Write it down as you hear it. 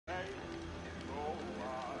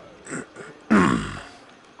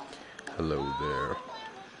Hello there,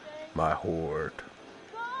 my horde.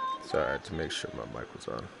 Sorry, I had to make sure my mic was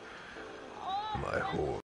on. My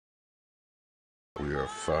horde. We are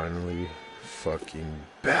finally fucking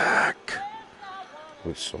back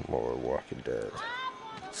with some more Walking Dead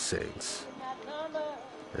saints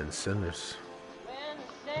and sinners.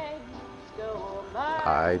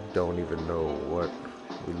 I don't even know what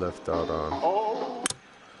we left out on,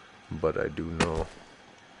 but I do know.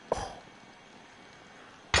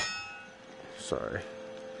 Sorry.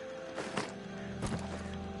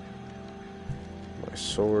 My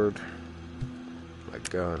sword, my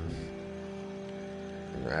gun,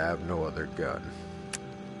 and I have no other gun.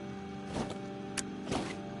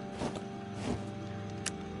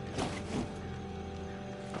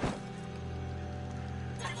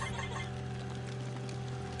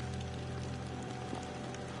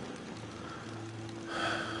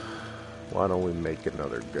 Why don't we make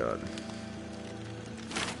another gun?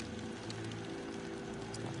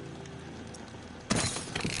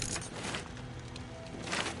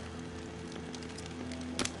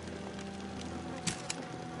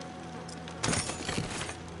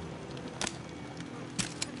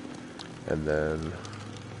 And then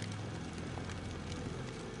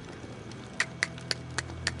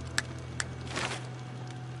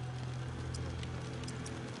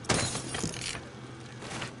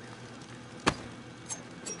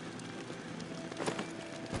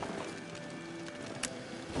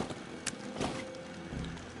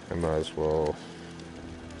I might as well,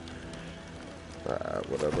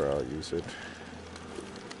 whatever, I'll use it.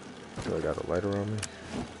 Do I got a lighter on me?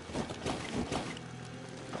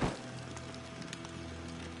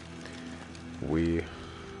 We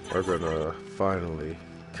are gonna finally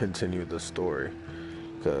continue the story,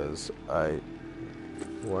 because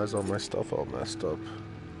why is all my stuff all messed up?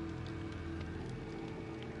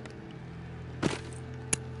 I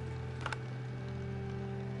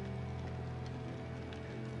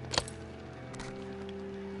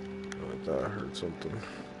thought I heard something.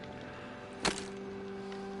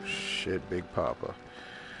 Shit, Big Papa.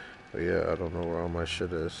 But yeah, I don't know where all my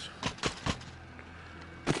shit is.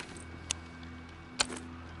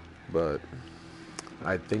 But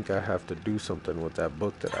I think I have to do something with that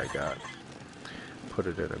book that I got. Put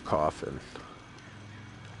it in a coffin.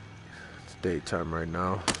 It's daytime right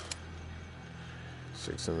now.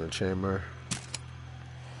 6 in the chamber.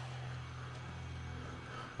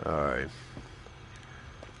 Alright.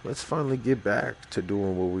 Let's finally get back to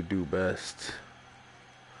doing what we do best.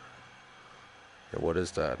 And what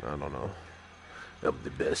is that? I don't know. I'm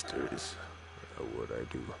the best there is. What I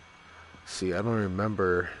do. See, I don't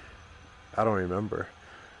remember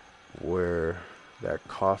where that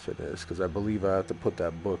coffin is, because I believe I have to put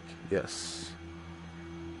that book. Yes.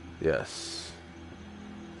 Yes.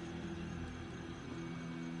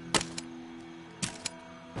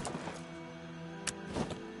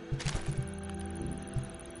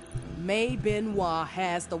 May Benoit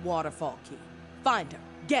has the waterfall key. Find her.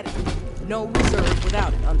 Get it. No reserve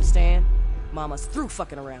without it, understand? Mama's through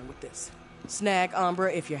fucking around with this. Snag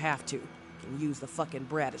Umbra if you have to. Can use the fucking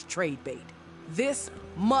brat as trade bait. This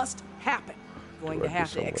must happen. Going to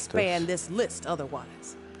have to expand this list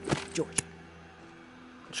otherwise. Georgia.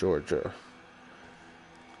 Georgia.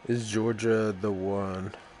 Is Georgia the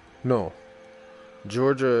one? No.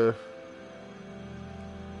 Georgia.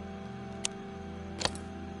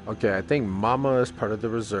 Okay, I think Mama is part of the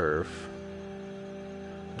reserve.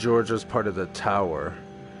 Georgia's part of the tower.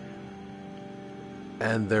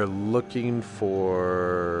 And they're looking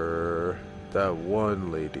for that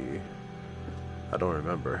one lady. I don't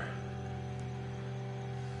remember.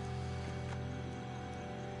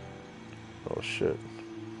 Oh shit.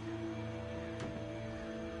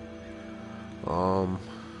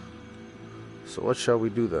 So what shall we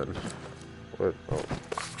do then? What? Oh.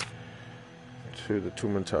 To the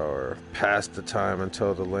Tumen Tower. Pass the time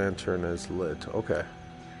until the lantern is lit. Okay.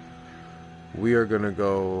 We are gonna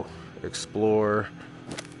go explore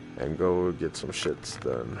and go get some shits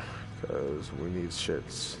then, because we need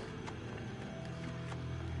shits.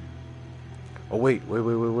 Oh wait.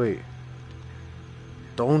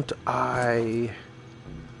 Don't I...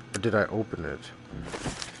 Or did I open it?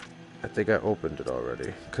 I think I opened it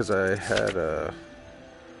already, because I had a...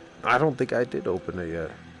 I don't think I did open it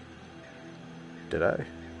yet. Did I?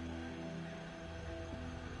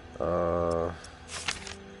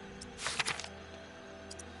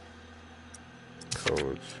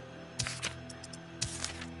 Codes.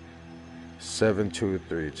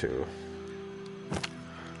 7232.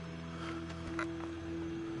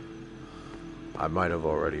 I might have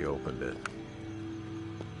already opened it.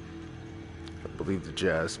 I believe the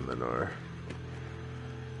Jasmine are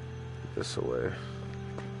this away.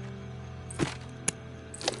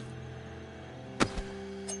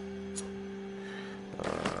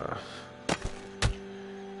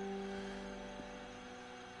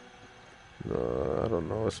 No, I don't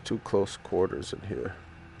know. It's too close quarters in here.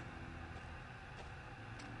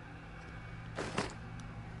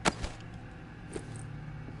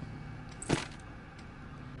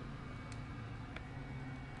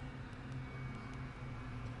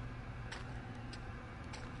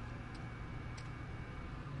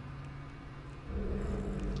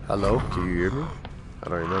 Hello? Can you hear me? I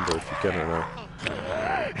don't remember if you can or not.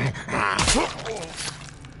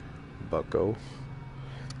 Bucko.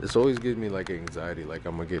 This always gives me like anxiety, like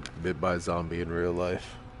I'm gonna get bit by a zombie in real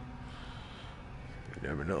life. You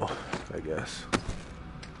never know, I guess.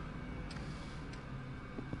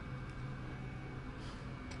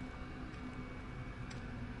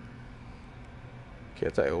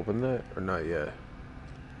 Can't I open that? Or not yet?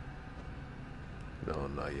 No,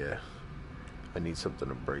 not yet. I need something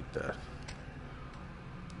to break that.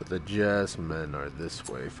 But the jazz men are this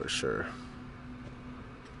way for sure.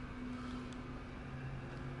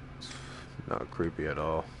 It's not creepy at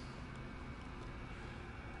all.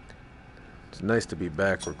 It's nice to be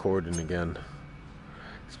back recording again.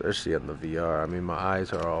 Especially on the VR. I mean, my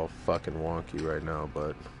eyes are all fucking wonky right now,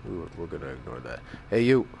 but we're gonna ignore that. Hey,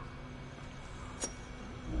 you!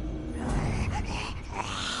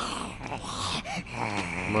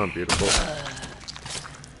 Come on, beautiful.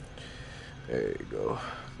 There you go.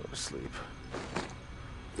 Go to sleep.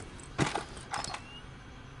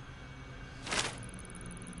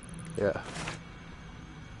 Yeah.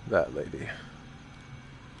 That lady.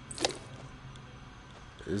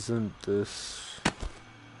 Isn't this...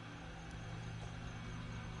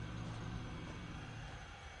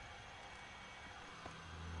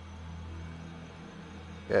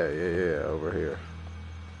 Yeah, over here.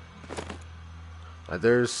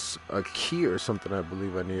 There's a key or something I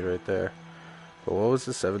believe I need right there. But what was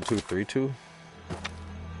the 7232? I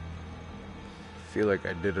feel like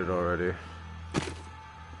I did it already.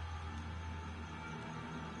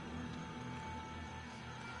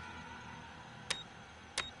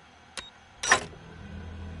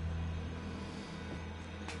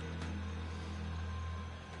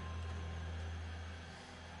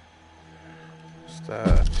 What's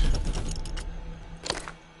that?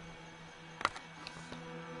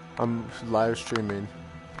 I'm live streaming.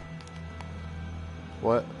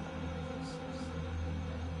 What?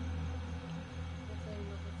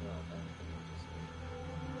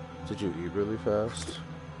 Did you eat really fast?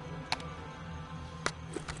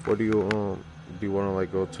 What do you do you want to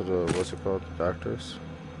like go to the, what's it called, the doctors?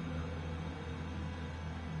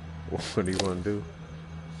 What do you want to do?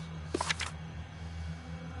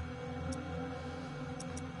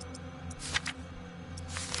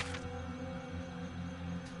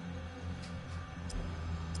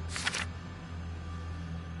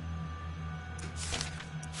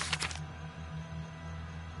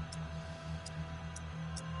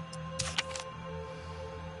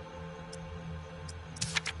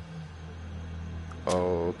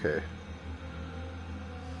 Oh, okay.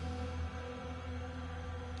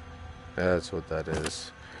 That's what that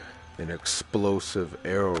is. An explosive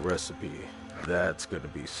arrow recipe. That's gonna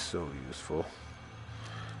be so useful.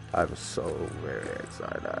 I'm so very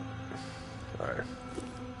excited. Alright.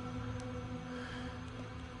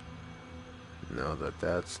 Now that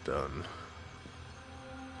that's done.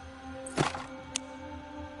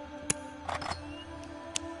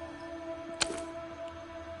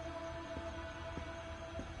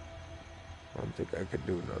 I don't think I could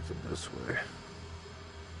do nothing this way.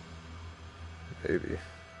 Maybe.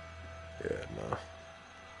 Yeah, no.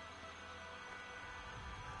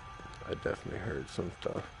 I definitely heard some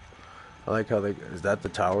stuff. I like how they... Is that the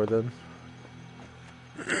tower then?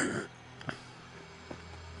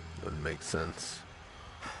 Wouldn't make sense.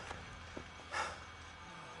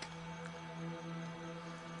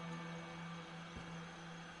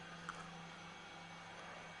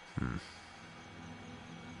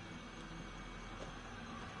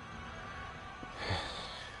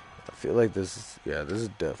 I feel like this is... Yeah, this is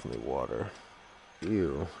definitely water.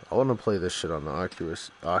 Ew. I want to play this shit on the Oculus.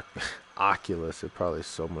 Oculus. It's probably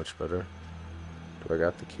so much better. Do I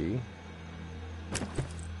got the key?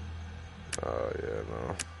 Oh, yeah,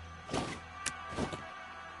 no.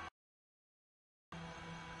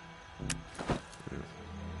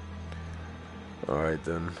 Alright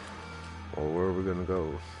then. Well, where are we gonna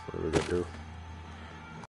go? What are we gonna do?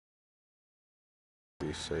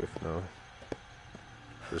 Be safe now.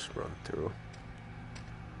 Just run through.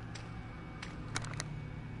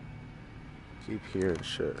 Keep hearing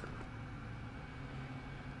shit.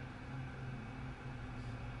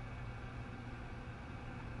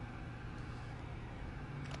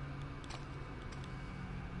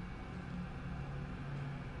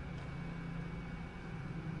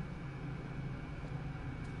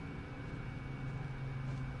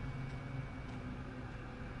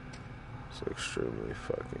 It's extremely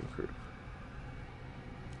fucking creepy.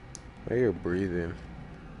 I hear breathing.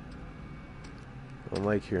 I don't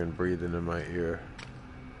like hearing breathing in my ear.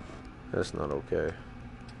 That's not okay.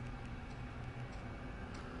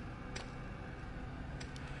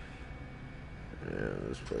 Yeah,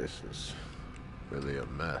 this place is really a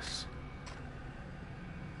mess.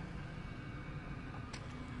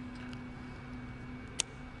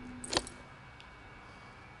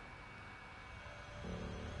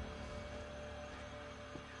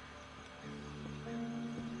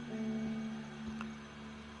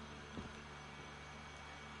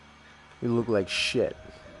 You look like shit.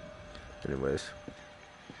 Anyways.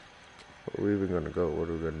 Where are we even gonna go? What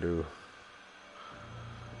are we gonna do?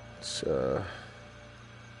 It's a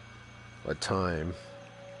time.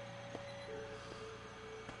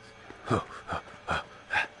 I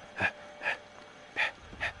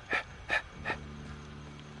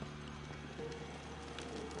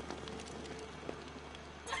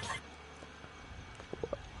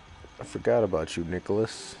forgot about you,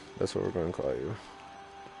 Nicholas. That's what we're gonna call you.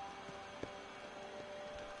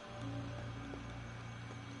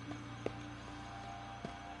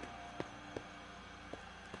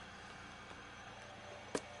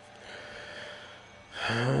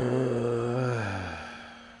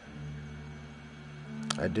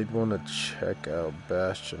 I did want to check out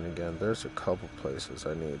Bastion again. There's a couple places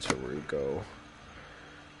I need to re-go,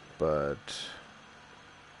 but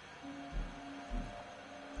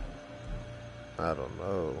I don't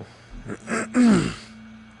know.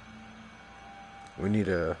 We need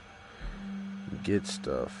to get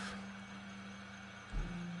stuff.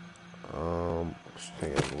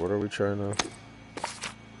 Hang on, what are we trying to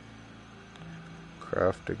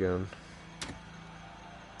craft again?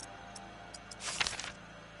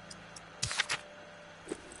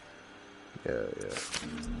 Yeah.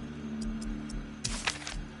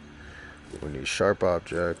 We need sharp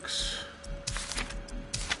objects.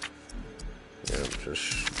 Yeah, just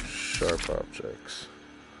sharp objects.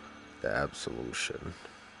 The absolution.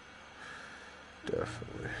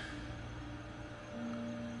 Definitely.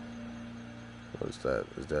 What is that?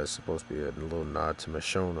 Is that supposed to be a little nod to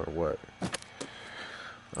Michonne or what?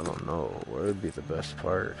 I don't know. What would be the best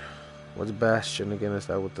part? What's Bastion again? Is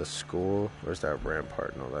that with the school? Or is that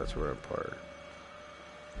Rampart? No, that's Rampart.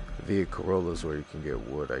 Via Corolla is where you can get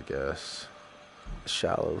wood, I guess.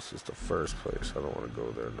 Shallows is the first place. I don't want to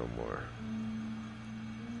go there no more.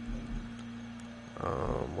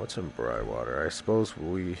 What's in Brightwater? I suppose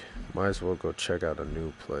we might as well go check out a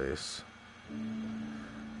new place.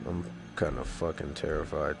 I'm kind of fucking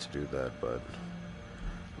terrified to do that, but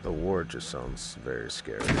the war just sounds very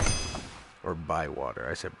scary. Or Bywater.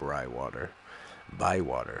 I said Brightwater.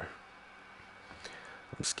 Bywater.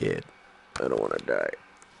 I'm scared. I don't want to die.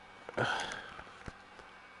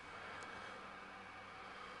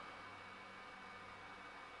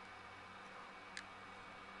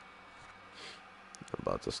 I'm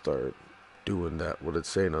about to start doing that, what it's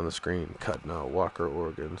saying on the screen, cutting out walker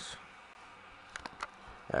organs.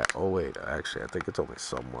 Oh wait, actually I think it's only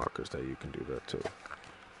some walkers that you can do that to.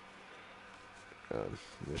 God,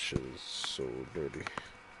 this shit is so dirty.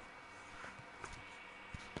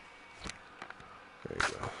 There you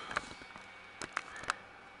go.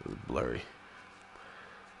 It was blurry.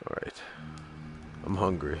 Alright. I'm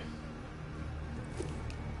hungry.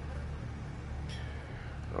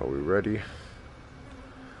 Are we ready?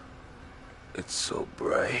 It's so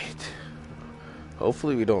bright.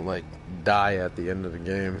 Hopefully we don't like die at the end of the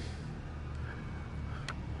game.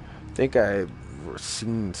 I think I've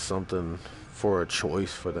seen something for a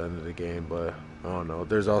choice for the end of the game, but I don't know.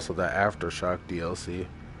 There's also that Aftershock DLC.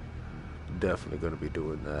 Definitely gonna be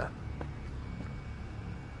doing that. I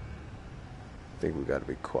think we gotta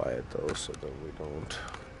be quiet though, so that we don't,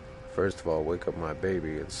 first of all, wake up my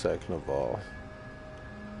baby, and second of all,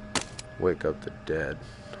 wake up the dead.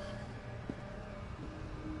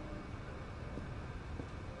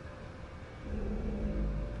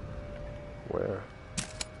 Where?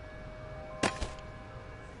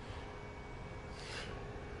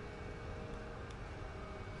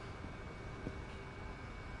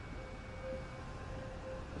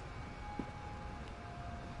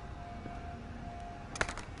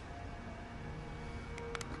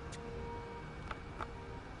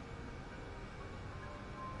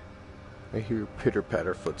 I hear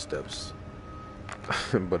pitter-patter footsteps,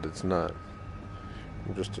 but it's not.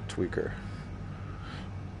 I'm just a tweaker.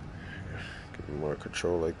 Give me more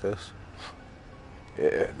control like this.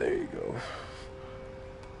 Yeah, there you go.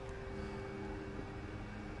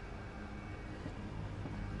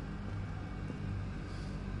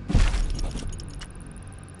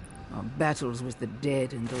 battles with the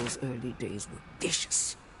dead in those early days were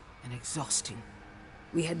vicious and exhausting.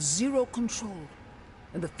 We had zero control,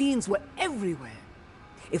 and the fiends were everywhere.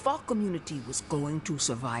 If our community was going to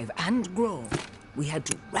survive and grow, we had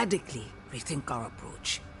to radically rethink our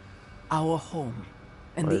approach. Our home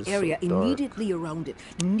and Why the is it area so dark? immediately around it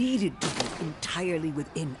needed to be entirely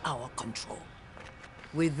within our control.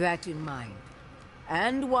 With that in mind,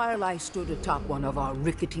 and while I stood atop one of our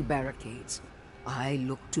rickety barricades, I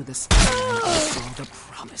looked to the sky and I saw the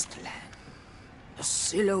promised land. A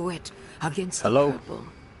silhouette against Hello? the purple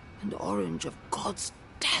and orange of God's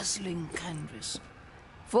dazzling canvas.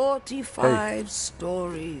 45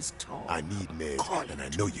 stories tall. I need meds, and I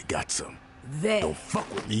know you got some. There Don't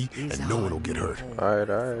fuck with me, is and no our one will get new hurt. home.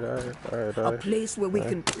 Alright. A place where we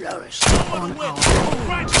can flourish on our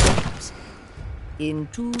own terms. In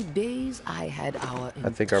 2 days, I had our I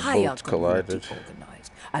think our entire boats community collided.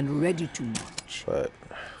 organized and ready to march. But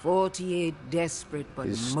 48 desperate but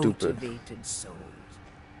He's stupid. motivated souls,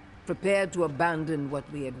 prepared to abandon what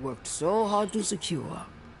we had worked so hard to secure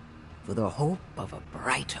for the hope of a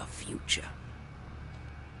brighter future.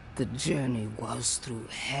 The journey was through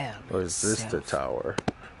hell or is this the itself. tower?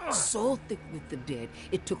 So thick with the dead,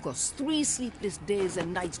 it took us 3 sleepless days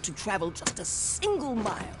and nights to travel just a single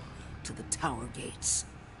mile to the tower gates.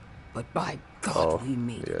 But by God, we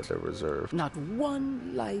made yeah, it. they're reserved. Not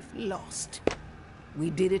one life lost. We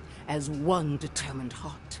did it as one determined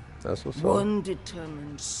heart. That's what's up. One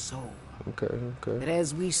determined soul. Okay. But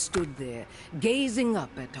as we stood there, gazing up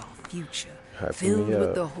at our future, Hyping filled me with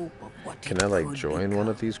up. the hope of what Can it I like could join one become,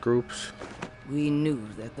 of these groups? we knew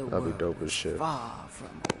that the That'd be world dope as was shit. far from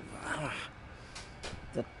over.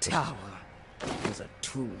 The tower was a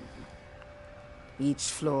tomb. Each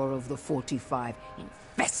floor of the 45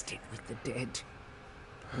 infested with the dead.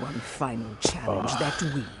 One final challenge that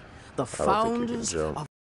we, the I don't think you can founders jump. of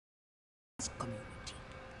this community,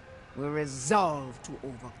 were resolved to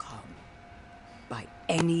overcome by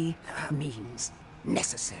any means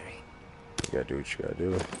necessary. You gotta do what you gotta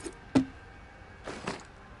do.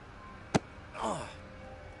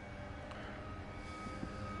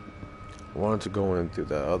 I wanted to go in through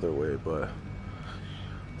that other way, but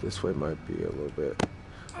this way might be a little bit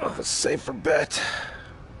of a safer bet.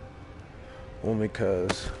 Only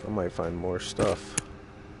because I might find more stuff.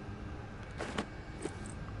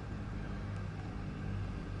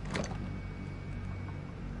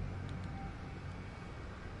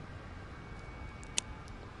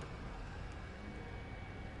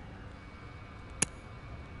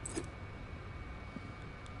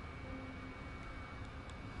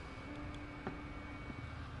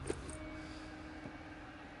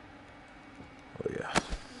 Oh yeah.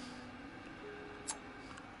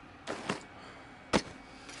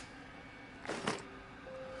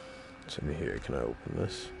 What's in here? Can I open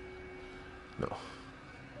this? No.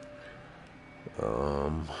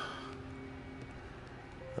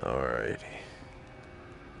 Alrighty.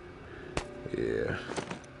 Yeah.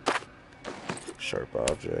 Sharp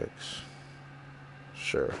objects.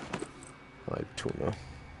 Sure. Like tuna.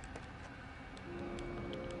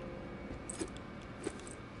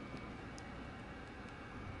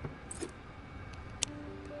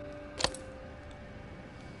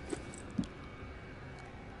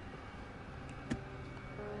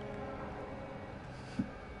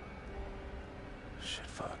 Shit,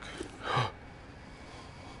 fuck.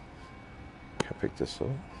 Can I pick this up?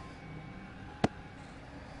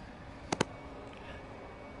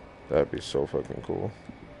 That'd be so fucking cool.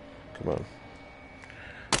 Come on.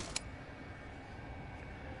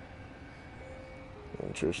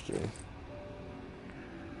 Interesting.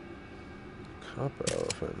 Copper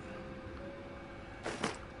elephant.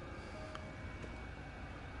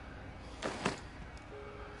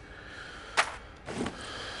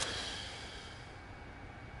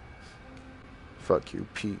 Fuck you,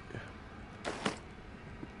 Pete.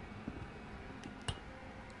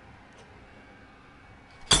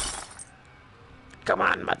 Come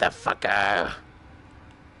on, motherfucker.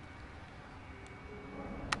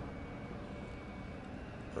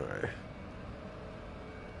 Alright.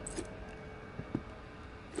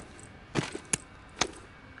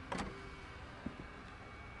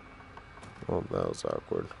 Oh, that was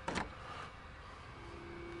awkward.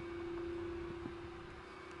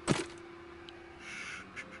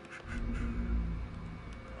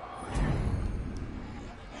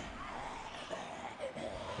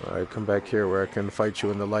 Alright, come back here where I can fight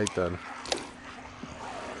you in the light then.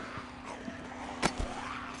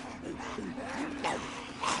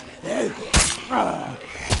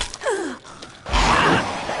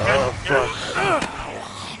 Oh, fuck.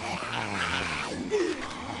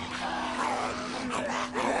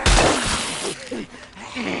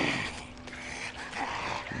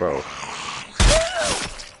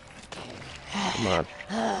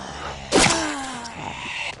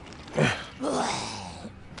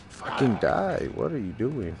 fucking die. What are you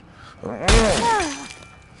doing? Where'd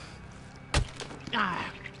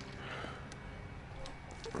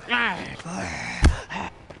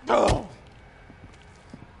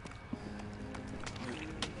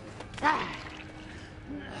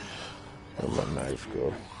my knife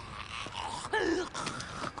go?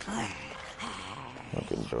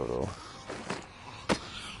 Fucking dodo.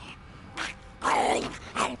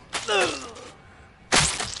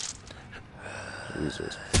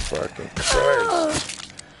 Jesus fucking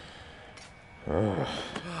Christ. Oh.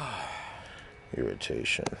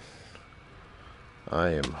 Irritation. I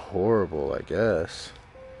am horrible, I guess.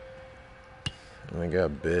 I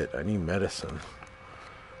got bit. I need medicine.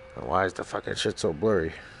 And why is the fucking shit so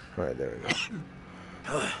blurry? Alright, there we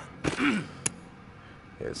go.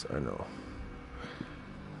 Yes, I know.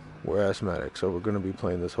 We're asthmatic, so we're gonna be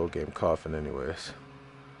playing this whole game coughing anyways.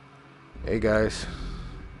 Hey guys.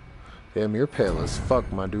 Damn, you're pale as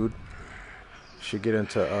fuck, my dude. Should get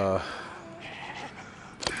into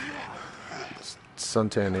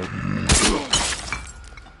suntanning.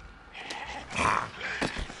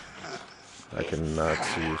 I cannot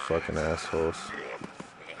see you fucking assholes.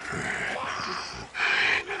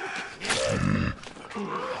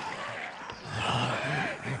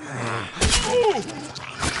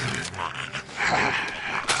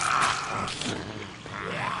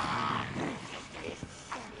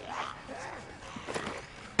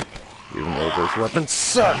 Even though this weapon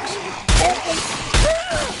sucks.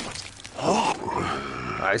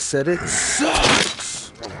 I said it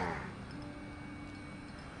sucks.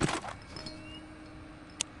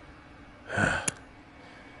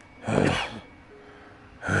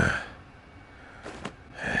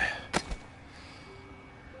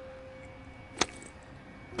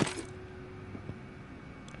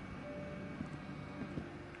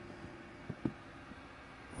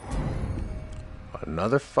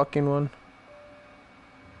 Another fucking one?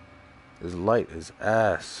 His light is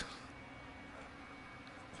ass.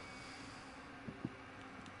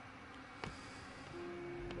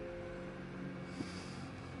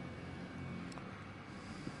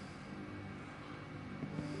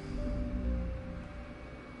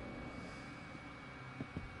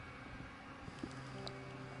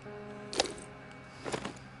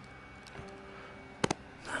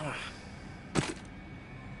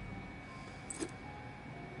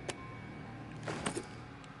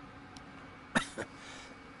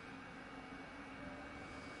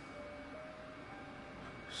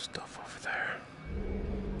 Stuff over there.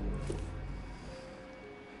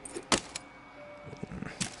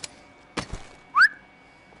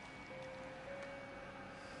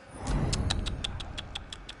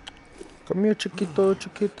 Come here, chiquito,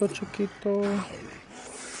 chiquito, chiquito.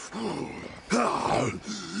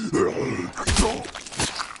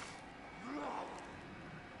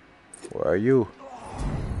 Where are you?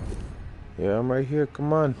 Yeah, I'm right here.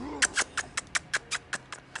 Come on.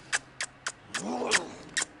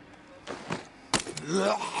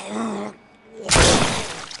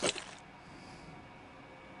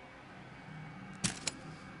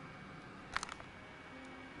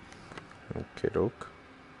 Okay, doke.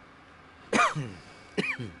 Oh,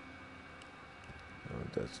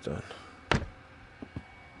 that's done.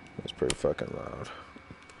 That's pretty fucking loud.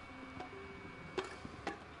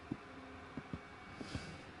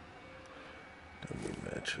 Don't need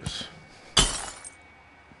matches.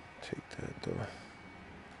 Take that though.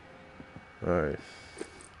 Alright.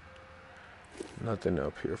 Nothing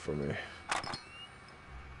up here for me.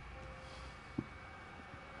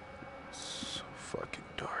 So fucking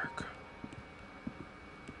dark.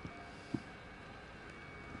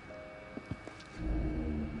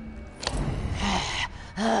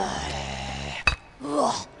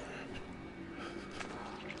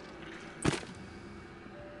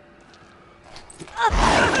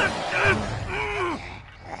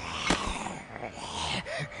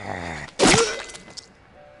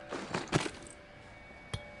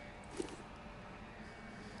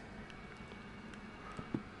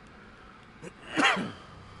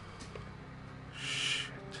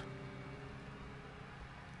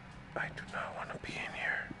 I do not want to be in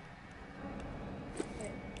here.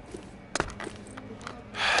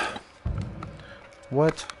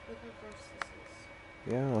 What?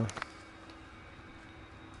 Yeah.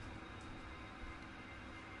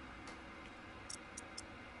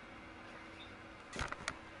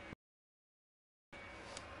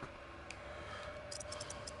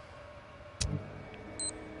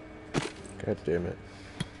 God damn it.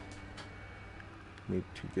 Need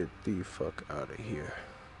to get the fuck out of here.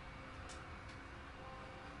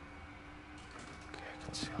 Okay, I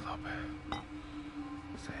can see a little bit.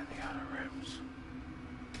 Stay in the outer rims.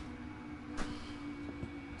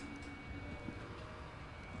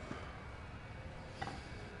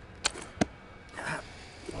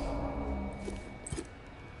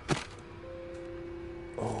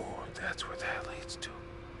 that's where that leads to.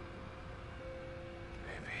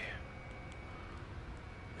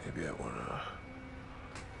 Maybe I wanna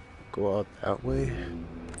go out that way.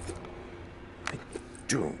 I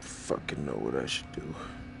don't fucking know what I should do.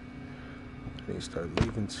 I need to start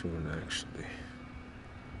leaving soon, actually.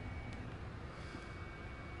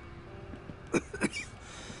 Shut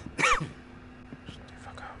the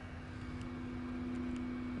fuck up.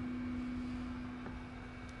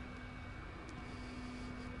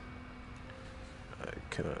 I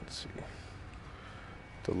cannot see.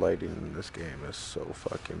 The lighting in this game is so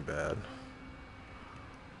fucking bad.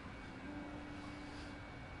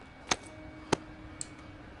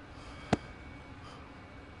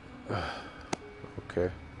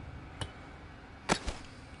 Okay.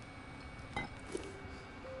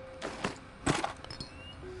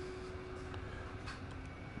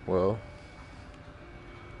 Well,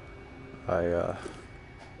 I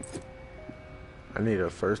need to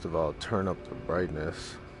first of all turn up the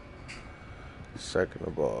brightness. Second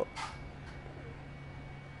of all,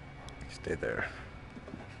 stay there.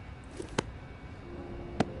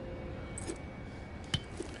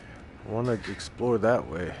 I want to explore that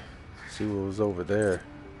way, see what was over there.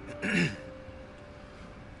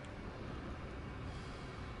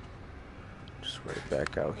 Just right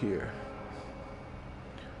back out here.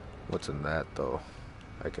 What's in that though?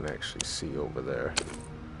 I can actually see over there.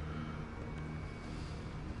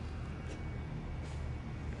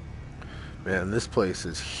 Man, this place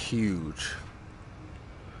is huge.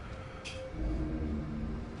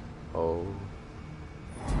 Oh.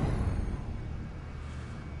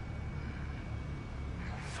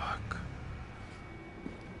 Fuck.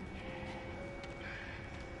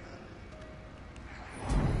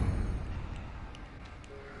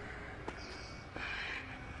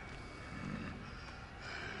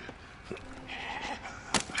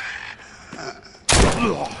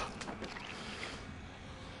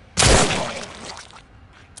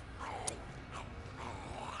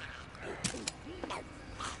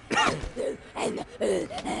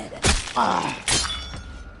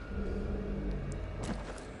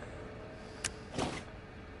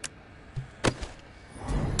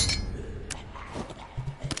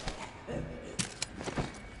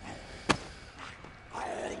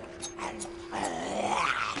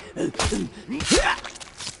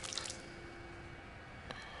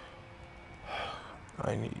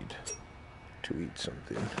 I need to eat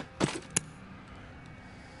something.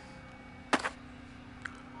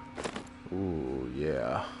 Ooh,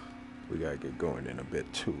 yeah. We gotta get going in a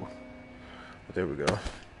bit too. But there we go.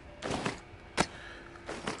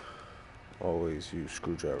 Always use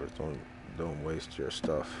screwdrivers. Don't waste your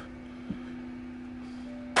stuff.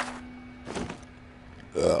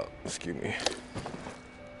 Excuse me.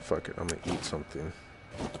 Fuck it, I'm gonna eat something.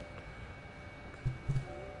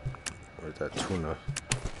 Where's that tuna?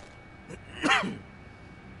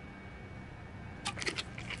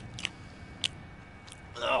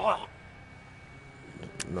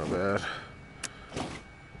 Not bad.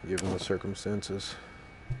 Given the circumstances.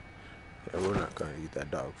 Yeah, we're not gonna eat that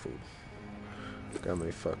dog food. Got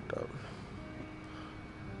me fucked up.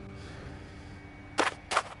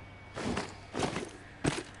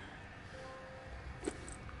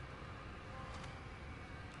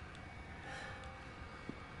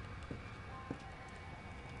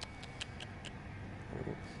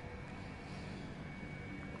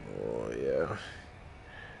 Oh yeah.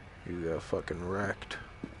 You got fucking wrecked.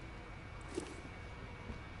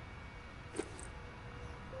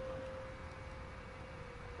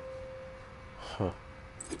 Huh.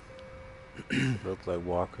 Look like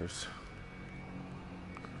walkers.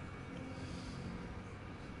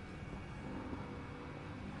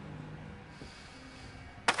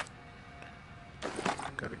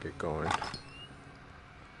 Gotta get going.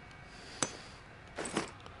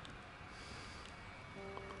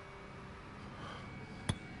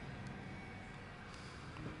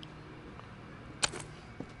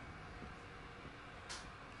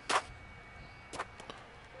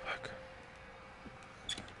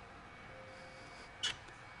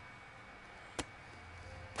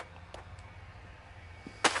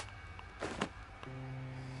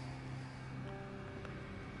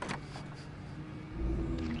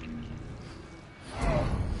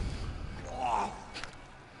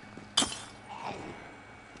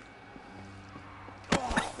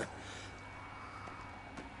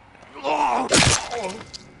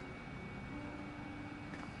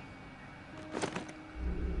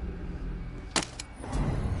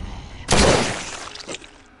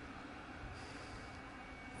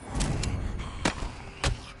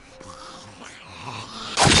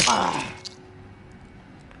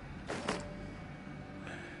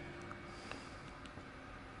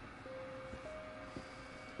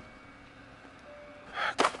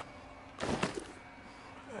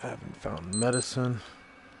 Found medicine.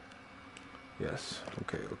 Yes.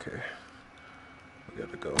 Okay, okay. We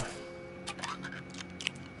gotta go.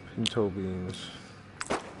 Pinto beans.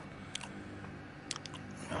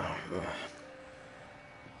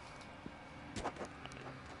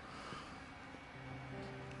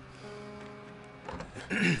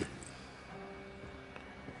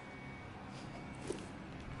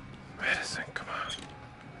 Medicine, come on.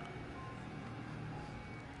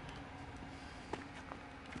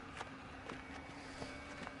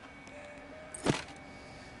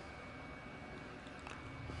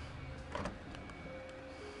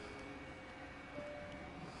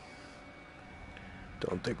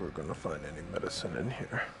 Don't think we're gonna find any medicine in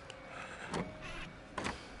here.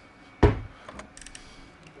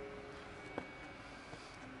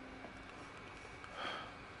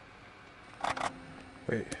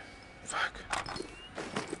 Wait, fuck.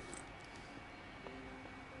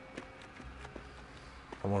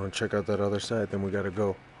 I want to check out that other side, then we gotta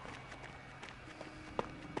go.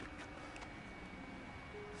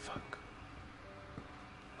 Fuck.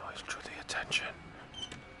 Noise drew the attention.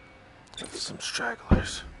 There's some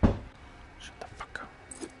stragglers. Shut the fuck up.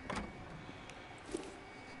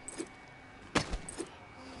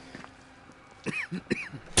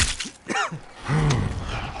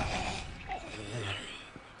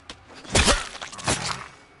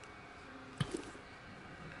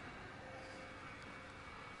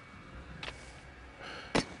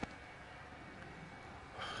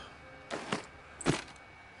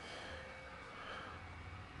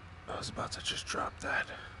 I was about to just drop that.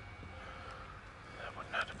 That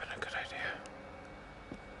would not have been a good idea.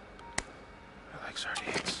 I like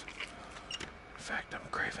sardines. In fact, I'm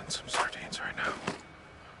craving some sardines right now.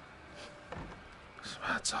 Some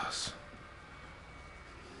hot sauce.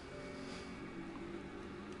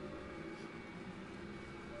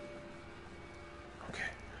 Okay.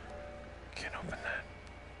 Can't open that.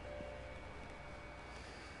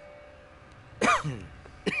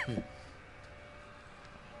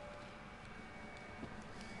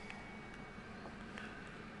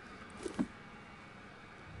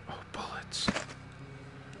 Oh, bullets.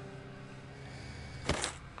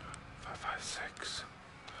 5.56.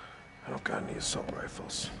 I don't got any assault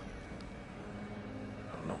rifles.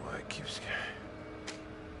 I don't know why it keeps getting.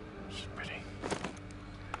 It's pretty.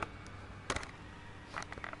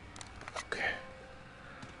 Okay.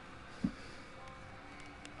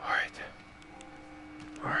 Alright.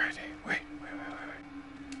 Alrighty. Wait.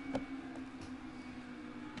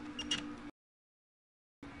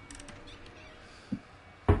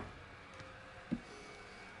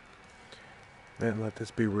 Man, let this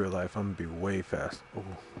be real life. I'm gonna be way fast. Oh.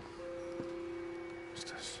 What's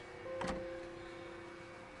this?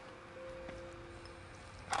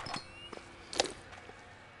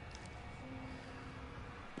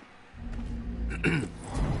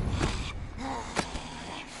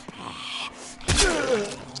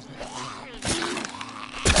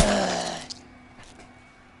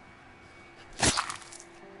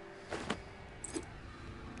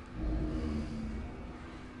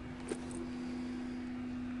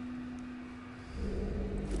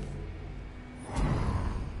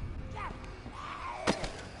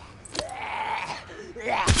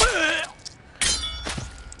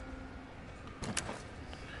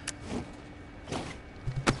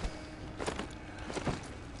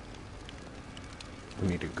 We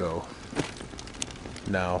need to go.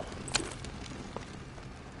 Now.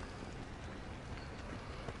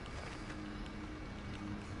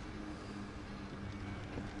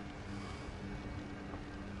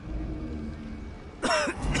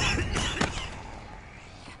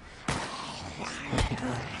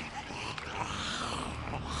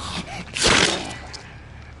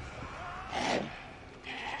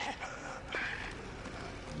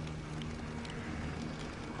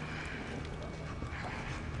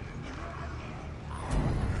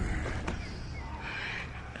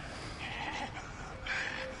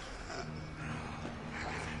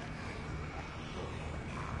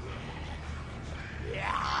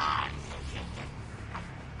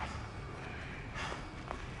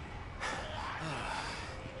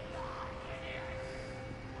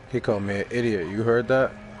 He called me an idiot. You heard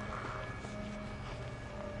that?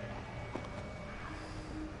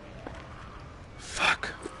 Fuck.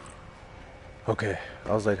 Okay.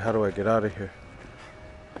 I was like, how do I get out of here?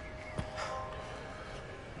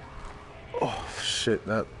 Oh, shit.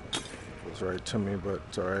 That was right to me, but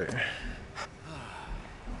it's alright.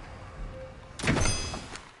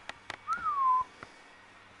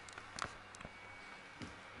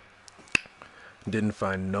 Didn't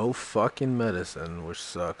find no fucking medicine, which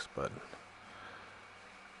sucks, but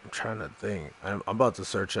I'm trying to think. I'm about to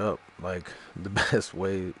search up like the best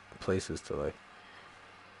places to like.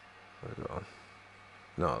 Hold on.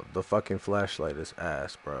 No, the fucking flashlight is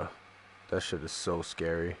ass, bro. That shit is so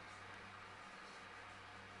scary.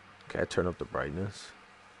 Can I turn up the brightness?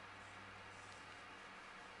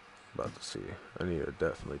 About to see. I need to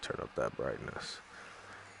definitely turn up that brightness.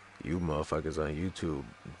 You motherfuckers on YouTube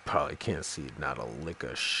probably can't see not a lick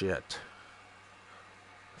of shit.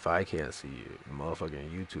 If I can't see you, motherfucking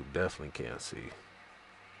YouTube definitely can't see.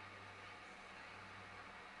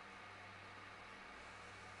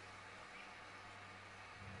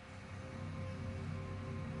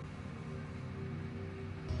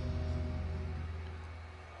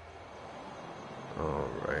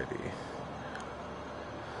 Alrighty.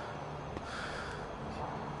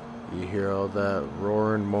 You hear all that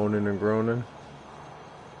roaring, moaning, and groaning?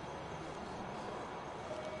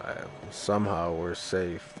 Somehow we're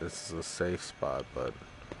safe. This is a safe spot, but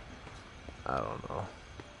I don't know.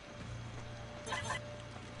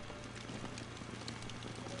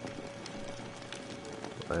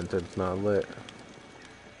 Lantern's not lit.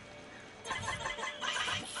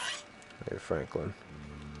 Hey, Franklin.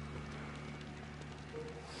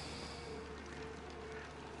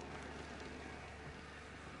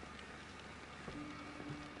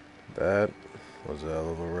 That was a hell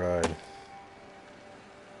of a ride.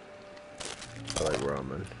 I like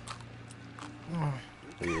ramen.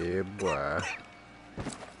 Yeah, boy.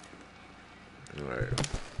 Alright.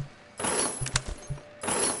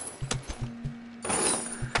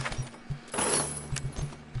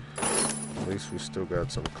 At least we still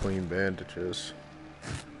got some clean bandages.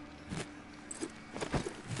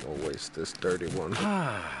 Don't waste this dirty one.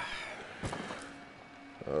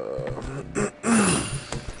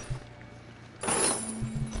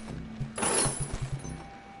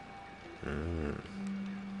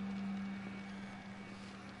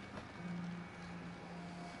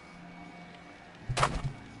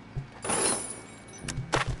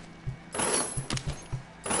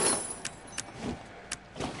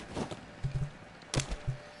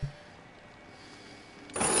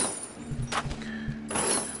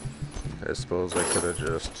 I suppose I could have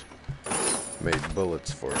just made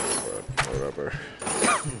bullets for it, but whatever.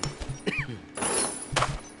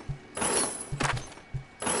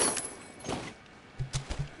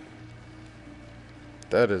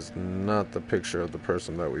 That is not the picture of the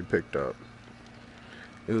person that we picked up.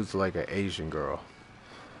 It was like an Asian girl.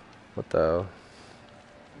 What the hell?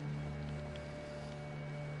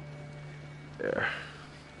 Yeah.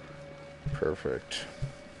 Perfect.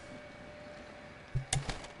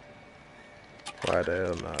 Why the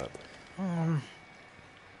hell not?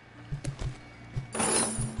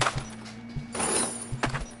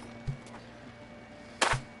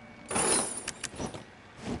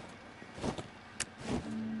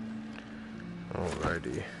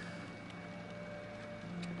 Alrighty.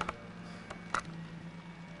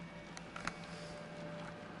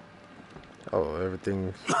 Oh,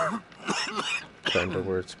 everything's kind of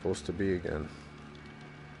where it's supposed to be again.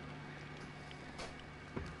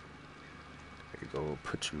 Go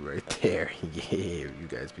put you right there. Yeah, you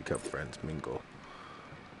guys become friends, mingle.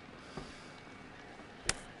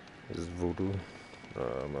 This is voodoo.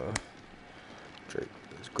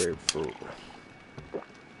 This grapefruit.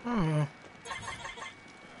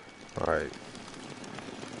 Alright.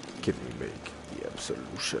 Can we make the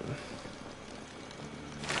absolution?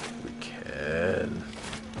 We can.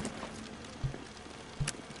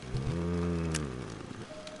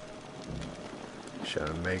 Should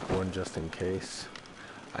I make one just in case?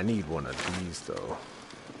 I need one of these though.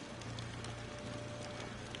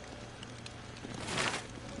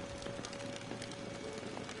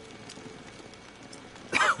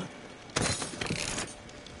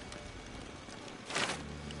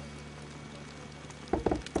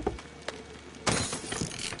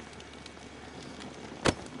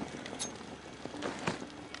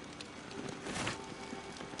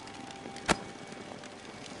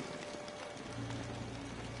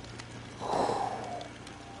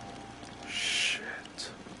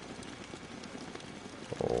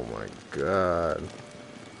 God.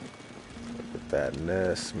 Look at that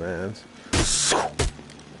nest, man. Oh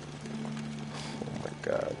my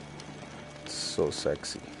God. It's so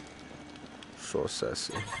sexy. So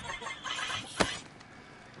sassy.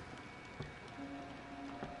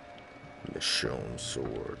 Michonne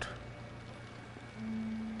sword.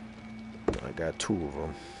 I got 2 of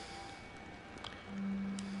them.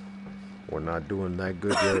 We're not doing that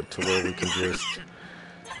good yet to where we can just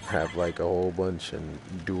have like a whole bunch and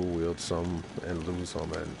dual wield some and lose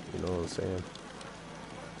some, and you know what I'm saying?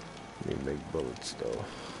 Let me make bullets though.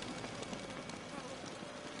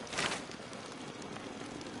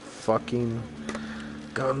 fucking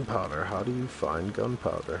gunpowder. How do you find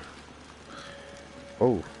gunpowder?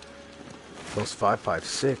 Oh, those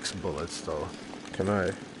 5.56 bullets though. Can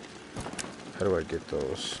I? How do I get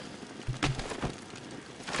those?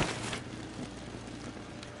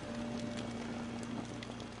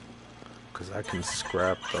 Because I can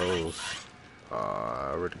scrap those.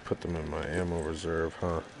 I already put them in my ammo reserve,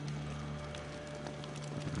 huh?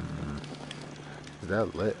 Is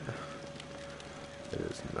that lit? It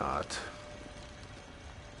is not.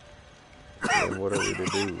 Then what are we to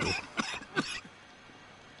do?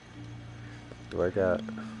 Do I got...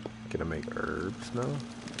 Can I make herbs now?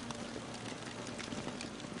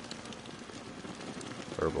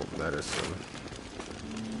 Herbal medicine.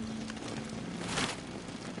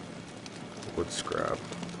 Wood scrap.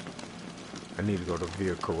 I need to go to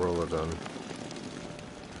Via Corolla then.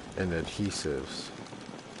 And adhesives.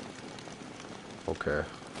 Okay.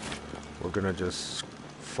 We're gonna just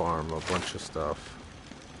farm a bunch of stuff.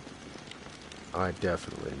 I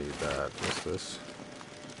definitely need that. What's this?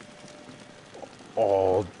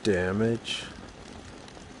 All damage?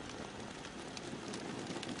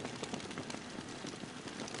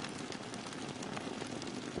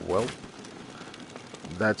 Well,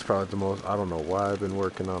 that's probably the most... I don't know why I've been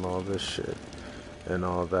working on all this shit and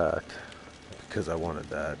all that. Because I wanted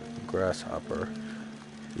that grasshopper.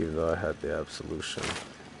 Even though I had the absolution.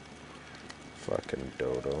 Fucking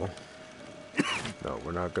dodo. No,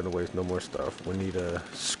 we're not gonna waste no more stuff. We need a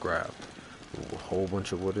scrap. A whole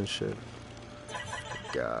bunch of wood and shit.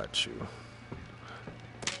 Got you.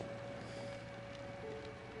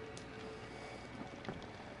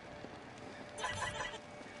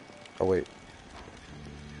 Oh wait.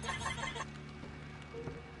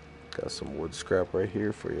 Got some wood scrap right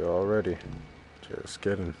here for you already. Just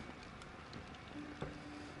kidding.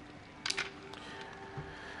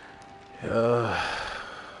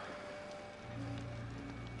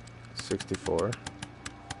 64.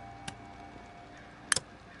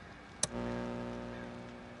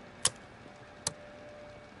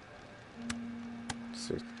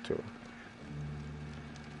 62.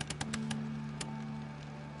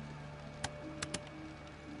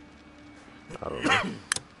 I don't know.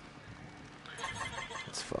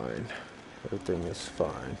 It's fine. Everything is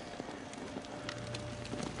fine.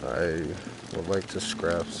 I would like to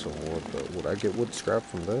scrap some wood, but would I get wood scrap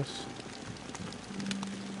from this?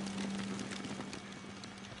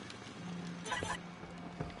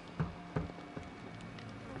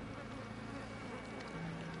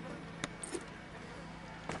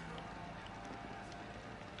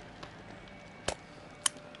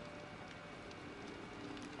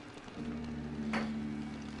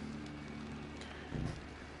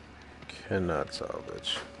 Cannot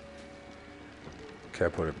salvage.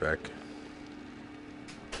 Can't put it back.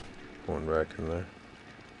 One rack in there.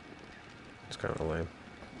 It's kind of lame.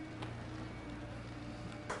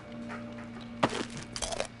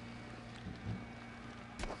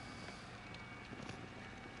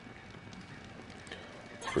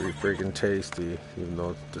 Pretty freaking tasty, even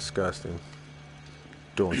though it's disgusting.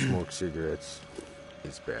 Don't smoke cigarettes.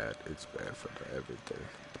 It's bad. It's bad for everything.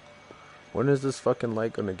 When is this fucking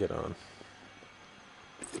light gonna get on?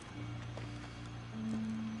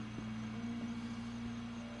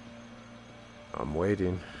 I'm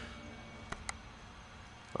waiting.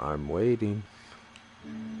 I'm waiting.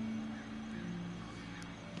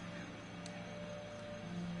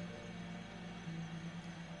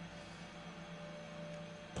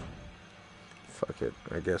 Fuck it.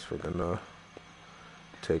 I guess we're gonna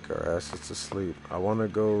take our asses to sleep. I wanna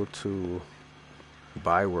go to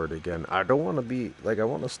Byword again. I don't wanna be like, I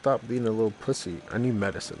wanna stop being a little pussy. I need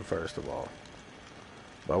medicine first of all.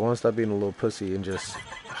 But I wanna stop being a little pussy and just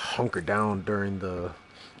hunker down during the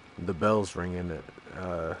bells ringing.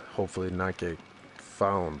 Hopefully not get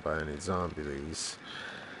found by any zombies.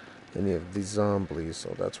 Any of these zombies.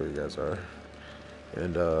 So that's where you guys are.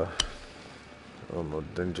 And I don't know,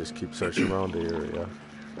 then just keep searching around the area.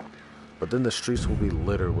 But then the streets will be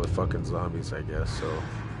littered with fucking zombies, I guess, so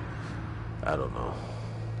I don't know.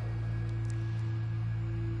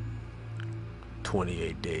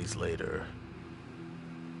 28 days later.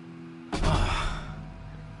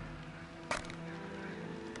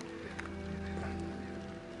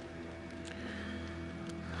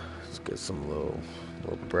 Let's get some little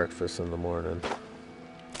breakfast in the morning.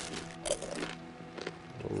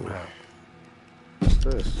 Ooh. What's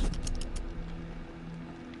this?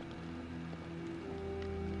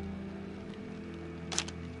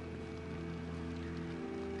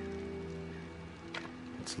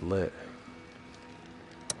 It's lit.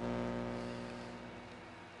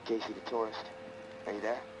 Casey the tourist. Are you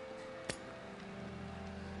there?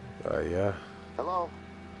 Yeah. Hello?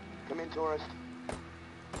 Come in, tourist.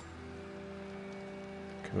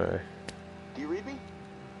 Can I? Do you read me?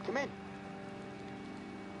 Come in.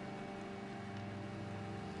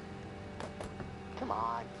 Come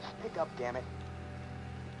on, just pick up, damn it.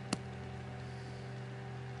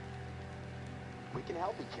 We can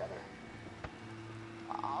help each other.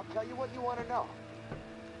 I'll tell you what you want to know.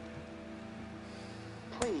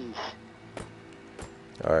 Please.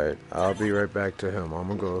 Alright, I'll be right back to him. I'm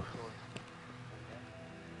gonna go.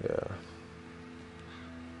 Yeah.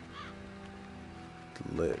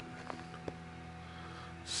 Lit.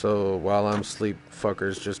 So while I'm asleep,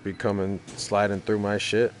 fuckers just be coming, sliding through my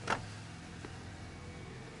shit.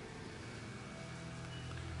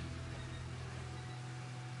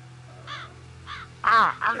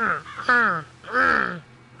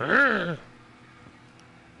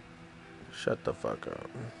 Shut the fuck up.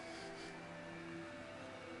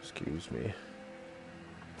 Excuse me.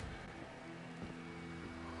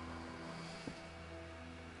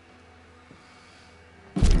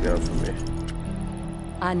 What you got for me?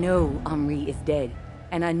 I know Omri is dead,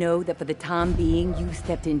 and I know that for the time being you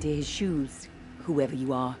stepped into his shoes, whoever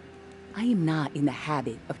you are. I am not in the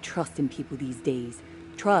habit of trusting people these days.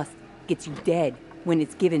 Trust gets you dead when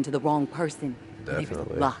it's given to the wrong person. There's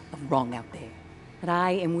Definitely. a lot of wrong out there. But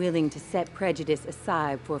I am willing to set prejudice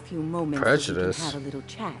aside for a few moments Prejudice? so we can have a little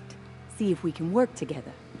chat. See if we can work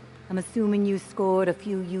together. I'm assuming you scored a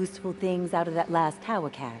few useful things out of that last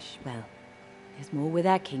tower cache. Well, there's more where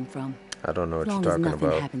that came from. I don't know what As you're long as talking nothing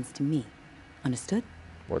about. happens to me. Understood?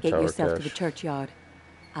 What Get tower yourself to the cache? churchyard.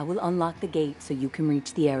 I will unlock the gate so you can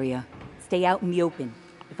reach the area. Stay out in the open.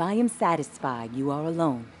 If I am satisfied you are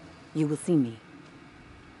alone, you will see me.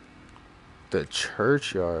 The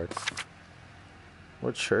churchyard.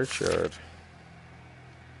 What churchyard?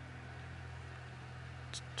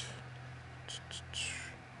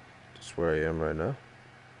 That's where I am right now.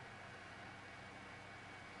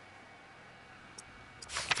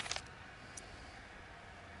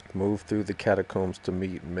 Move through the catacombs to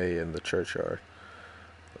meet May in the churchyard.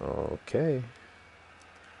 Okay.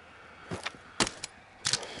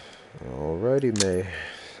 Alrighty, May.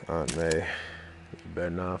 Aunt May. You better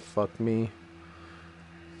not fuck me.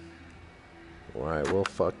 Or I will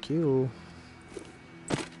fuck you.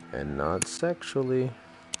 And not sexually.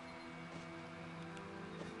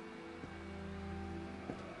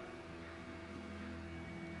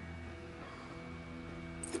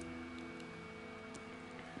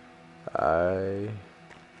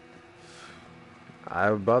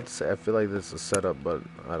 I'm about to say, I feel like this is a setup, but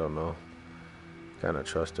I don't know. Kind of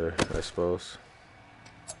trust her, I suppose.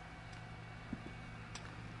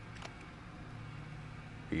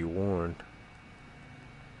 Be warned.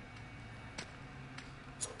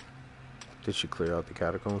 Did she clear out the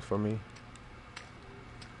catacombs for me?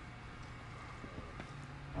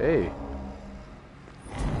 Hey.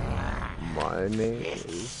 My name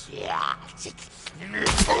is...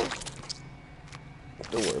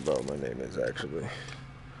 Don't worry about what my name is, actually.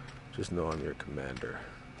 Just know I'm your commander.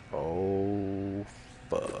 Oh,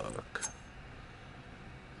 fuck.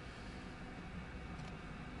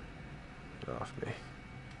 Get off me.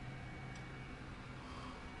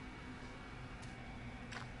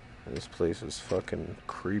 This place is fucking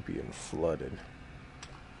creepy and flooded.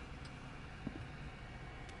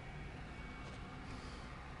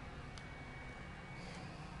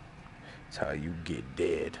 It's how you get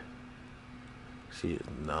dead. She is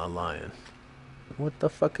not lying. What the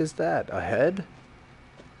fuck is that? A head?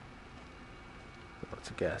 Oh, it's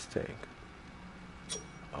a gas tank.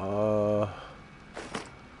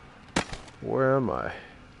 Where am I?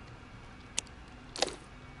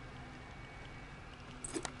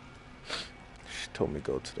 She told me to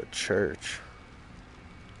go to the church.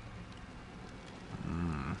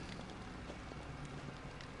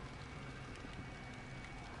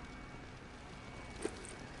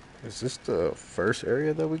 Is this the first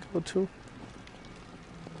area that we go to?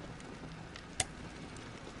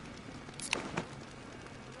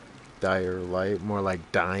 Dire light, more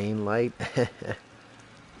like dying light.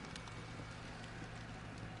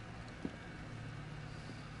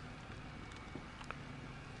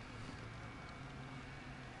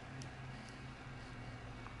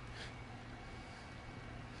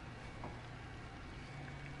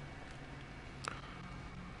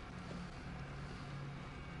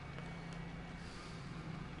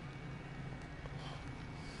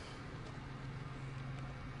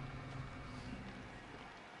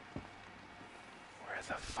 Where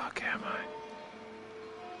the fuck am I?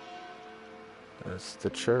 That's the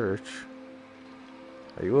church.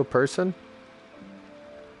 Are you a person?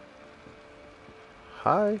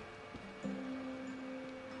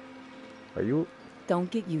 Are you? Don't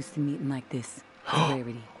get used to meeting like this. It's a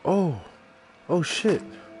rarity. Oh. Oh, shit.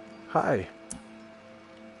 Hi.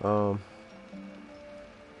 I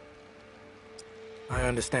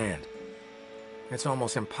understand. It's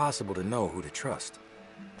almost impossible to know who to trust.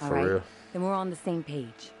 All For right. real. Then we're on the same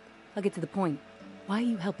page. I'll get to the point. Why are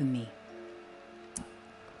you helping me?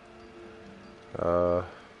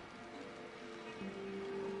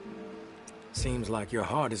 Seems like your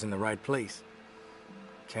heart is in the right place.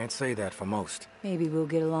 Can't say that for most. Maybe we'll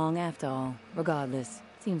get along after all. Regardless,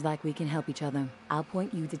 seems like we can help each other. I'll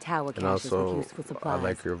point you to tower And caches also, with useful I supplies.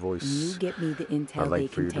 like your voice. And you get me the intel I'd they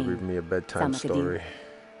like for you to contain. read me a bedtime Sound like a deal? story.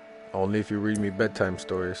 Only if you read me bedtime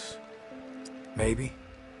stories. Maybe.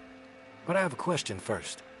 But I have a question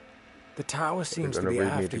first. The tower seems to gonna be read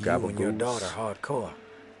me after the you and your gabagoos? daughter hardcore.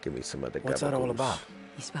 Give me some of the What's that all gabagoos. about?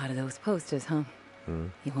 You spotted those posters, huh?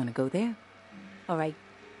 You want to go there? All right,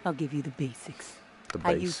 I'll give you the basics. The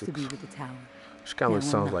I used to basics. be with the tower. She kind Now of I'm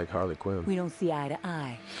sounds not. like Harley Quinn. We don't see eye to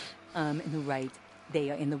eye. I'm in the right, they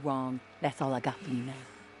are in the wrong. That's all I got for you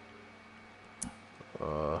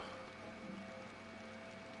now.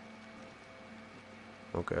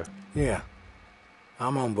 Okay. Yeah.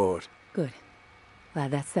 I'm on board. Good.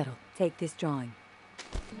 Glad that's settled. Take this drawing.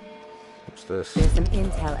 What's this? There's some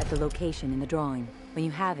intel at the location in the drawing. When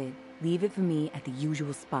you have it, leave it for me at the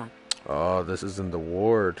usual spot. Oh, this is in the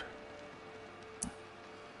ward.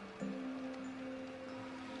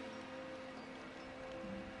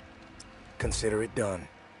 Consider it done.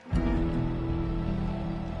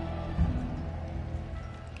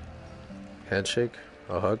 Handshake?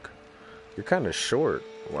 A hug? You're kind of short.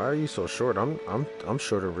 Why are you so short? I'm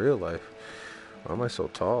short in real life. Why am I so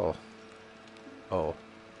tall? Oh.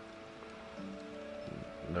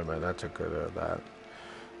 Never mind, I took good of that.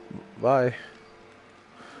 Bye.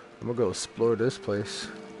 I'm gonna go explore this place.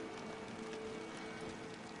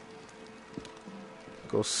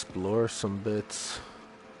 Go explore some bits.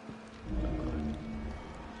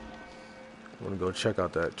 I'm gonna go check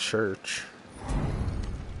out that church.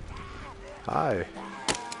 Hi.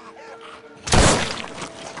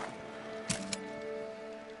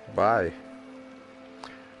 Bye.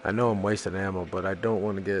 I know I'm wasting ammo, but I don't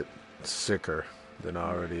want to get sicker than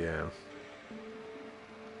I already am.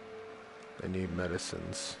 I need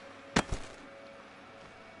medicines.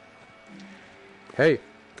 Hey,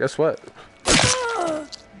 guess what?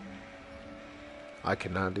 I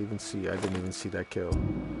cannot even see. I didn't even see that kill.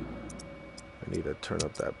 I need to turn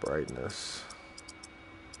up that brightness.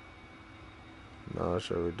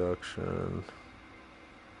 Nausea reduction.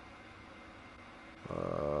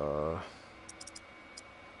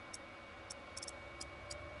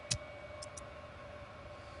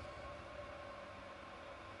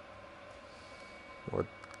 What?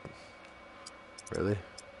 Really?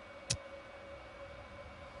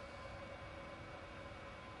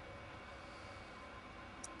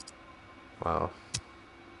 Wow.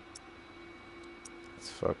 It's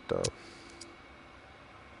fucked up.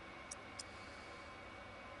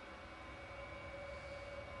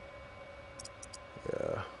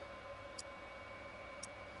 Yeah.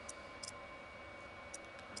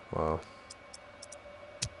 Wow.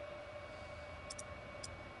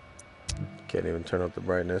 Can't even turn up the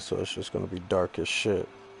brightness, so it's just gonna be dark as shit.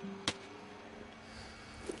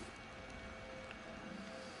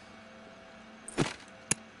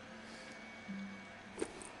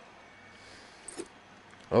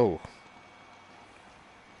 Oh.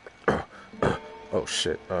 Oh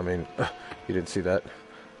shit. I mean, you didn't see that.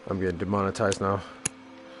 I'm getting demonetized now.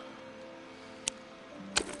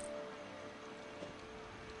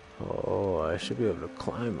 Oh, I should be able to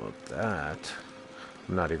climb up that.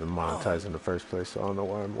 I'm not even monetized in the first place, so I don't know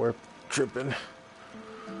why I'm tripping.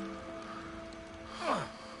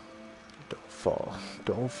 Don't fall.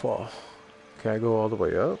 Don't fall. Can I go all the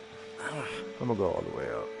way up? I'm gonna go all the way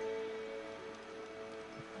up.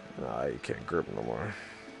 Nah, you can't grip no more.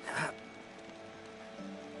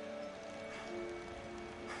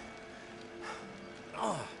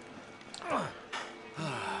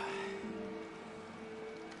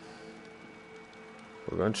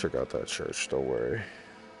 We're gonna check out that church, don't worry.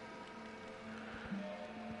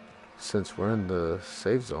 Since we're in the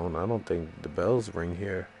safe zone, I don't think the bells ring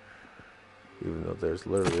here. Even though there's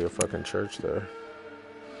literally a fucking church there.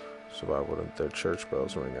 So why wouldn't their church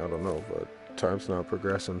bells ring? I don't know, but time's not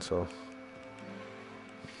progressing, so.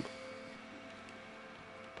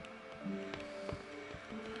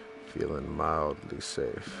 Feeling mildly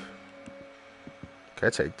safe. Can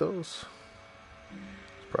I take those?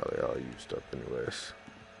 It's probably all used up anyways.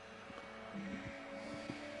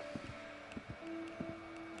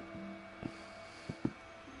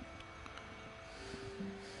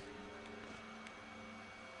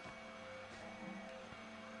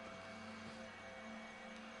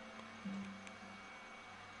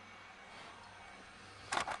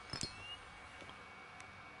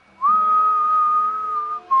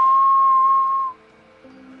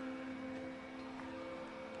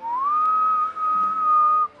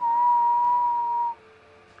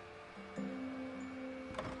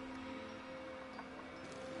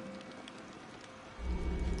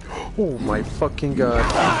 Oh my fucking god.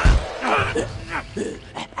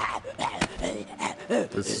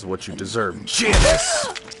 This is what you deserve, Janice!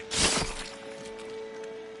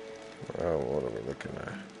 Oh, what are we looking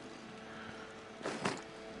at?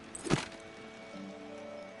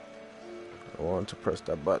 I want to press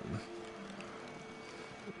that button.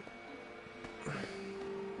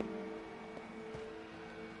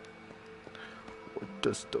 What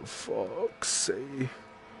does the fuck say?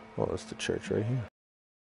 Oh, that's the church right here.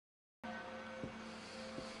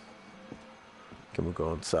 Can we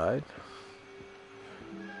go inside?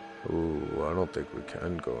 Ooh, I don't think we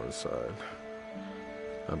can go inside.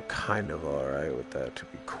 I'm kind of alright with that, to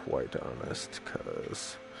be quite honest,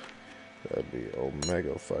 because that'd be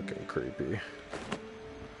omega fucking creepy.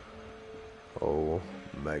 Oh,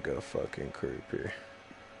 mega fucking creepy.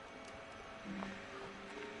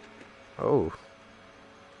 Oh.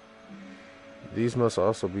 These must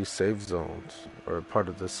also be safe zones, or part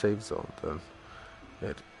of the safe zone then.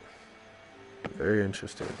 Very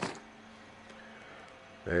interesting.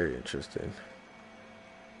 Very interesting.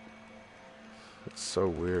 It's so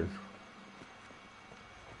weird.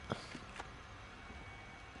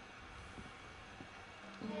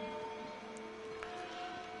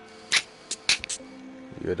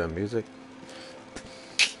 You hear that music?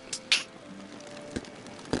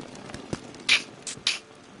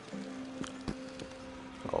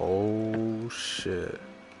 Oh shit.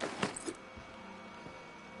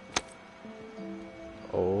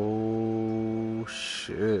 Oh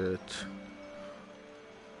shit.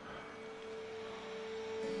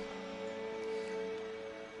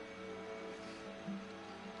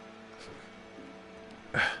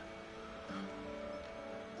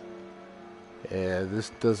 Yeah, this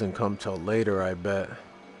doesn't come till later, I bet.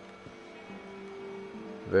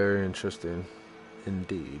 Very interesting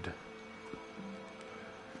indeed.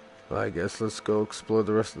 Well, I guess let's go explore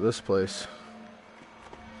the rest of this place.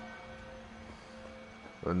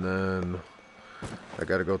 And then I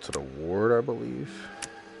gotta go to the ward, I believe.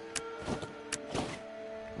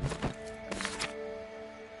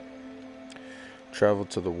 Travel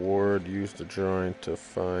to the ward, use the drone to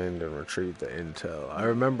find and retrieve the intel. I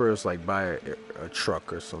remember it's like by a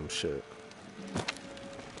truck or some shit.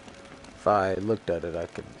 If I looked at it, I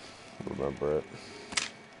could remember it.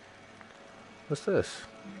 What's this?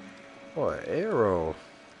 Oh, an arrow.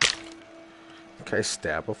 Can I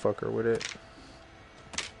stab a fucker with it?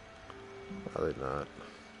 Probably not.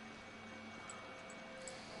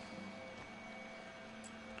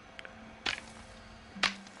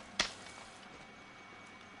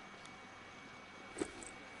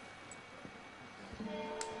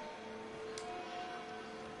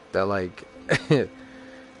 That like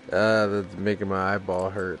that's making my eyeball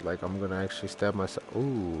hurt. Like I'm gonna actually stab myself.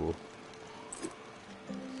 Ooh.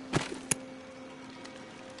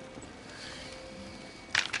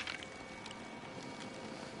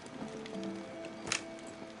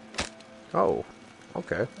 Oh,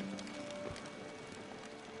 okay.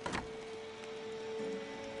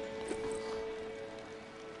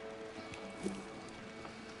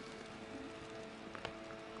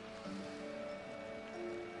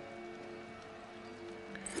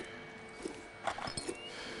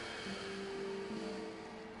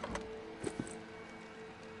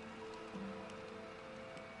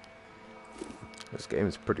 This game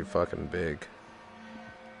is pretty fucking big.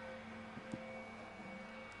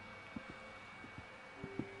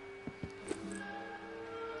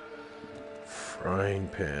 Frying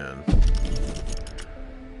pan.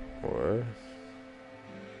 What?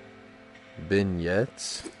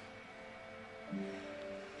 Vignettes?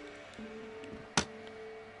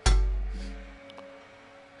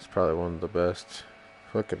 It's probably one of the best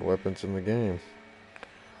fucking weapons in the game.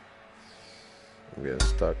 I'm getting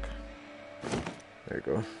stuck. There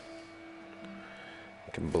you go.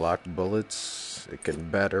 It can block bullets. It can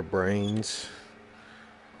batter brains.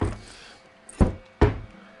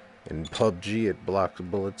 In PUBG, it blocks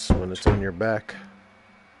bullets when it's on your back.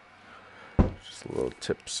 Just little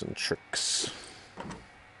tips and tricks.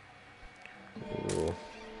 Ooh.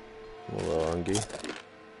 A little hungry.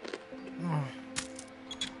 I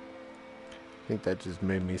think that just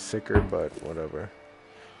made me sicker, but whatever.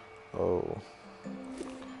 Oh.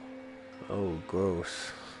 Oh,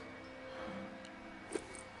 gross.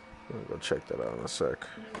 I'm gonna go check that out in a sec.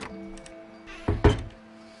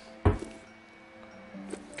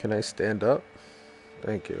 Can I stand up?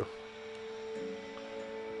 Thank you.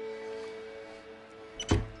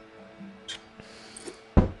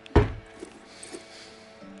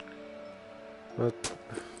 What?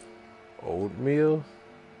 Oatmeal?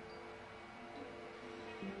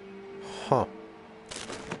 Huh.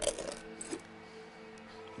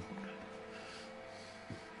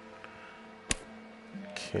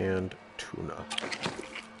 canned tuna.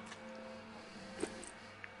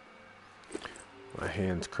 My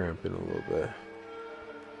hand's cramping a little bit.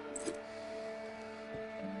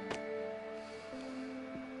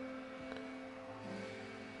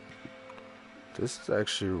 This is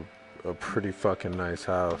actually a pretty fucking nice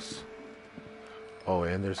house. Oh,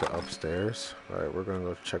 and there's an upstairs. Alright, we're gonna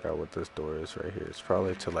go check out what this door is right here. It's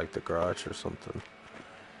probably to like the garage or something.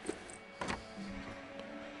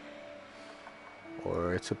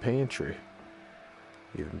 Or it's a pantry.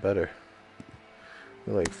 Even better.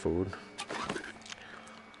 We like food.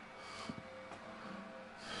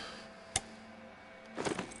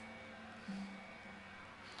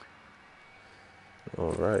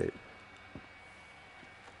 Alright.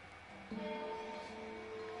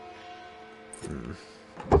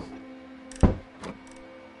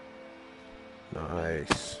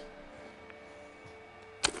 Nice.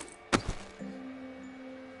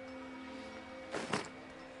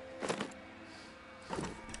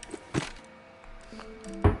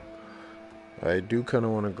 I do kind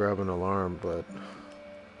of want to grab an alarm, but I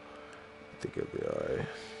think it'll be alright.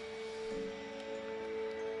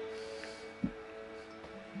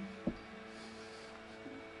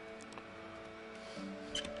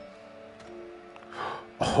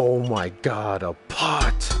 Oh my god, a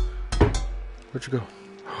pot! Where'd you go?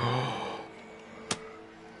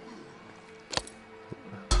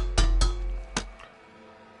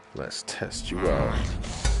 Let's test you out.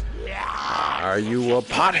 Are you a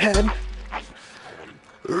pothead?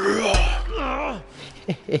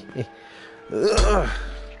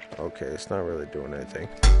 Okay, it's not really doing anything.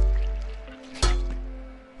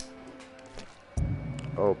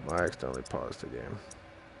 Oh, I accidentally paused the game.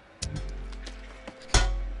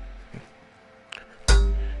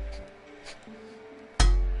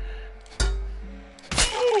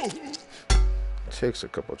 Takes a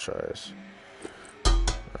couple tries.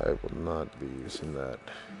 I will not be using that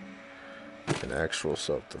in actual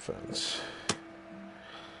self-defense.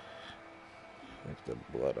 Like the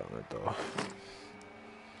blood on it though.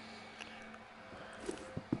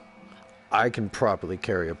 I can properly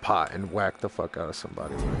carry a pot and whack the fuck out of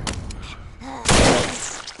somebody with it.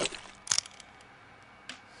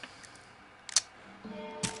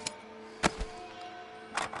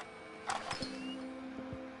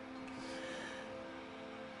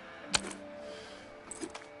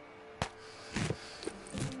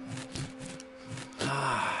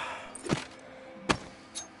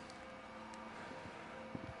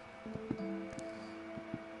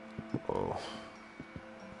 Oh.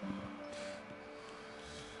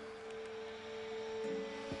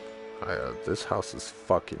 This house is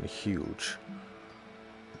fucking huge.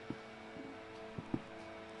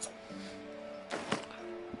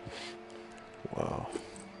 Wow.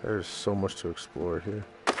 There's so much to explore here.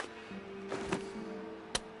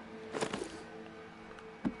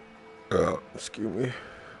 Excuse me.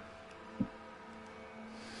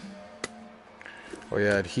 Oh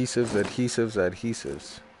yeah,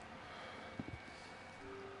 adhesives.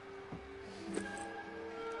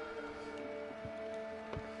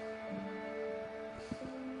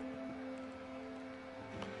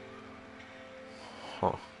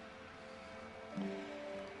 Huh.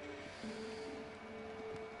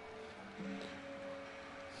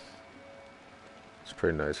 It's a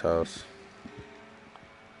pretty nice house.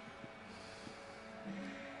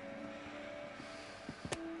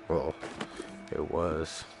 Well, it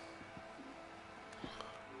was.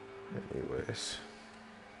 Anyways.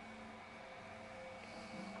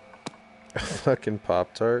 A fucking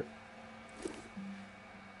Pop-Tart?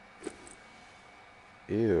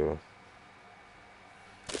 Ew.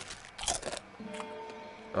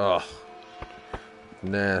 Ugh.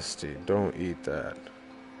 Nasty. Don't eat that.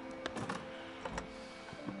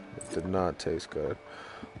 It did not taste good.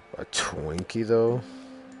 A Twinkie though?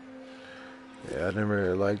 Yeah, I never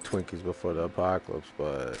really liked Twinkies before the apocalypse,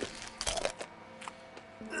 but...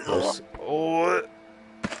 Oh,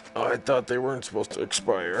 I thought they weren't supposed to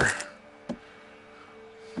expire.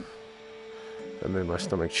 That made my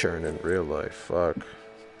stomach churn in real life. Fuck.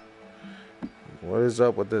 What is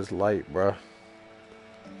up with this light, bruh?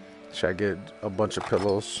 Should I get a bunch of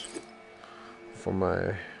pillows for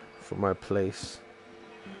my place?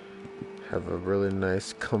 Have a really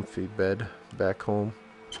nice, comfy bed back home.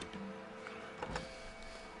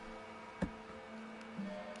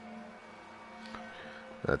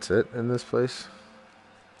 That's it in this place?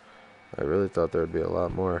 I really thought there would be a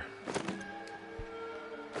lot more.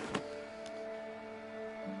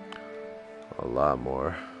 A lot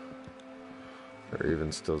more. Or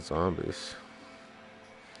even still zombies.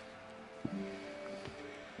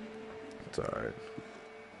 It's alright.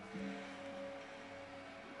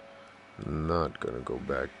 Not gonna go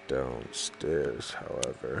back downstairs,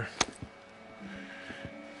 however.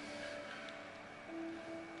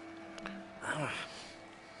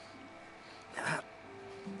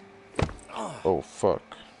 Oh, fuck.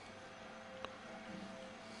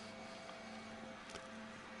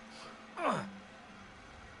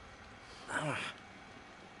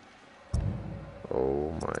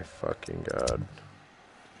 Oh my fucking god.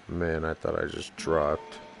 Man, I thought I just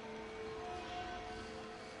dropped.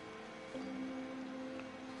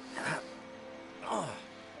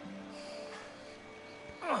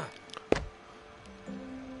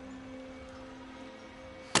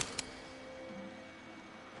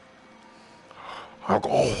 I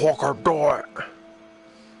go fucking do it.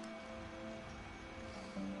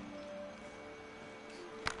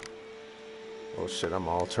 Oh shit, I'm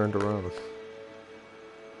all turned around.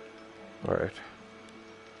 Alright.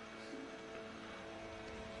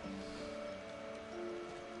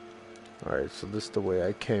 Alright, so this is the way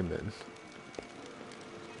I came in.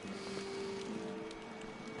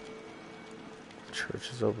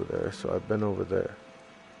 Church is over there, so I've been over there.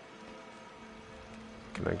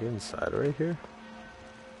 Can I get inside right here?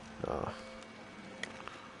 No.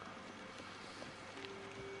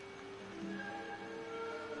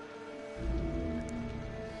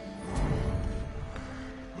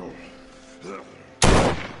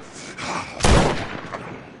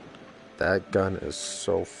 That gun is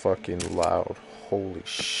so fucking loud. Holy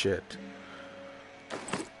shit.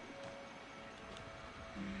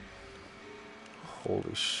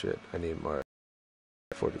 Holy shit. I need my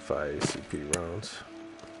 45 ACP rounds.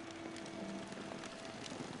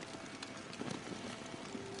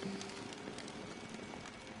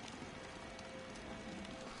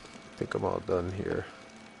 I think I'm all done here.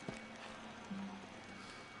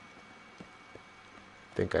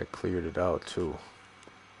 I think I cleared it out too.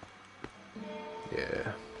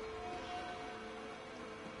 Yeah.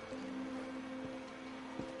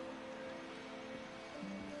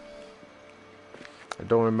 I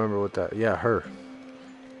don't remember what that... Yeah, her.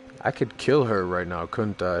 I could kill her right now,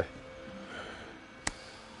 couldn't I?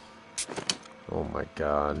 Oh my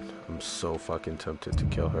god. I'm so fucking tempted to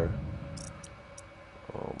kill her.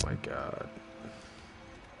 Oh my god.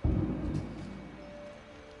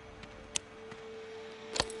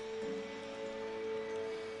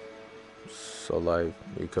 So, like,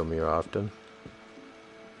 you come here often?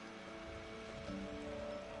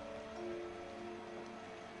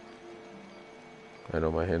 I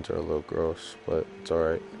know my hands are a little gross, but it's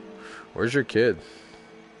alright. Where's your kid?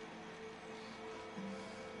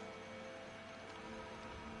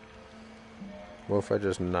 What if I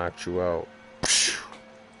just knocked you out?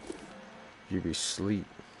 You be asleep.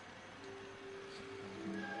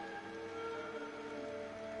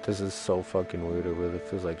 This is so fucking weird. It really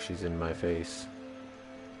feels like she's in my face.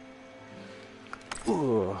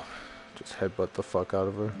 Ugh. Just headbutt the fuck out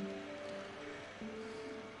of her.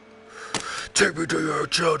 Take me to your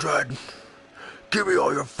children. Give me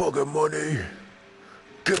all your fucking money.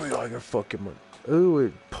 Give me all your fucking money. Ooh,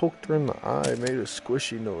 it poked her in the eye. Made a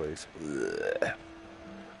squishy noise. Ugh.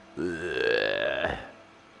 Ugh.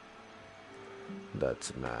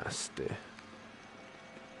 That's nasty.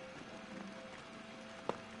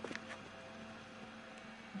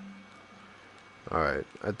 Alright,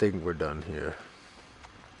 I think we're done here.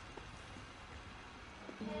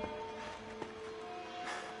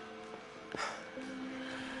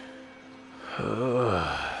 There's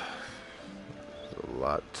a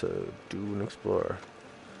lot to do and explore.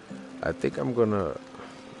 I think I want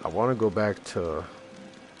to go back to,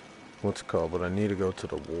 what's it called, but I need to go to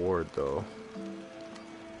the ward though.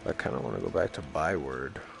 I kind of want to go back to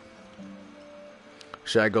Byword.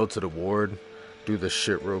 Should I go to the ward, do this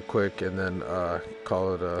shit real quick, and then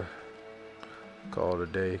call it a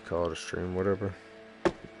day, call it a stream, whatever?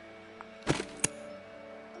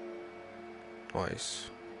 Nice.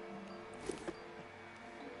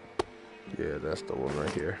 Yeah, that's the one right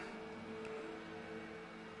here.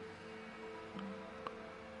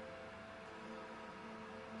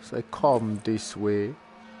 So I come this way.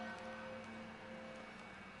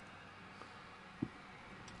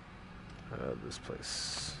 This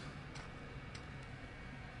place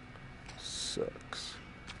sucks.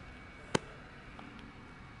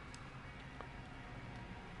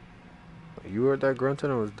 You heard that grunting,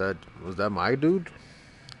 or was that my dude?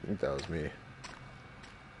 I think that was me.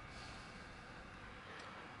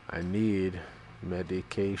 I need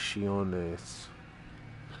medicaciones.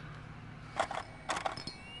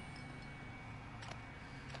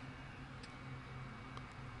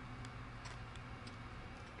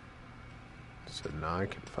 So now I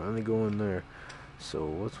can finally go in there. So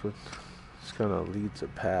what's with It's gonna lead to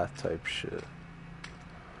path type shit.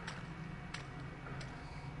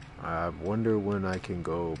 I wonder when I can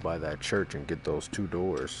go by that church and get those 2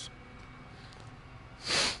 doors.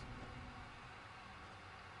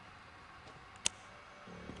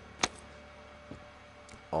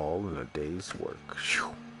 All in a day's work.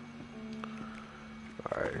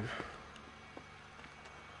 Alright.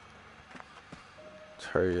 Let's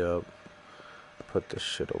hurry up. Put this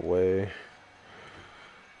shit away.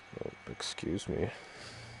 Oh, excuse me.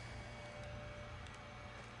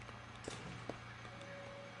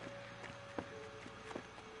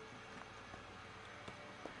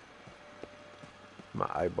 My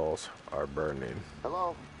eyeballs are burning.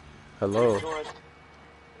 Hello? Hello. Tourist.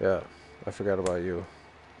 Yeah, I forgot about you.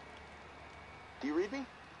 Do you read me?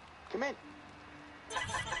 Come in.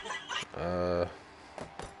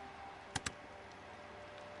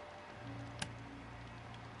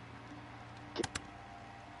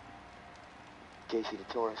 Casey the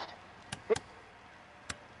tourist.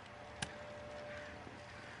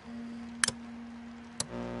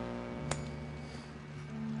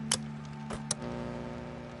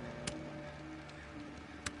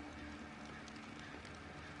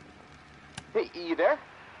 Hey, you there?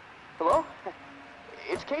 Hello?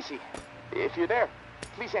 It's Casey. If you're there,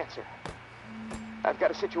 please answer. I've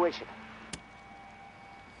got a situation.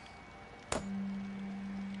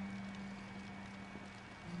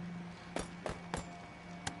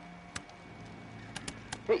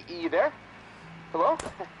 Hey, you there? Hello?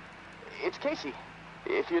 It's Casey.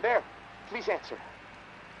 If you're there, please answer.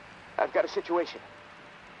 I've got a situation.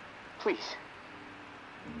 Please.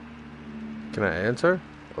 Can I answer?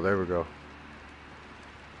 Oh, there we go.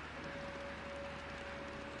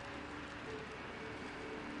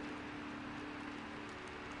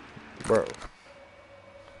 Bro.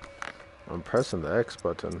 I'm pressing the X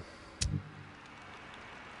button.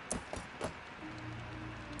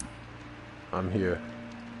 I'm here.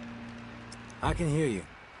 I can hear you.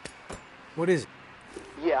 What is it?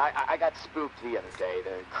 Yeah, I got spooked the other day.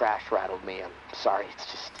 The crash rattled me. I'm sorry.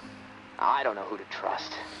 It's just... I don't know who to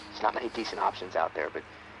trust. There's not many decent options out there, but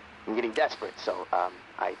I'm getting desperate, so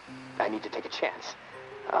I need to take a chance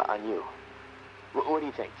on you. What do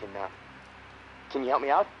you think? Can you help me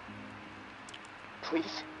out?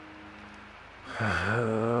 Please?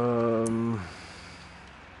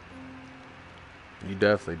 You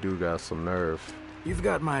definitely do got some nerve. You've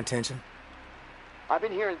got my attention. I've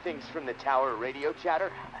been hearing things from the tower radio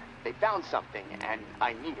chatter. They found something, and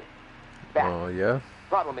I need it. Back. Oh, yeah?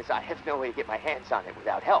 Problem is, I have no way to get my hands on it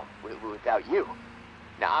without help, without you.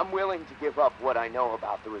 Now, I'm willing to give up what I know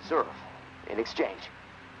about the reserve in exchange.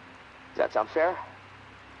 Does that sound fair?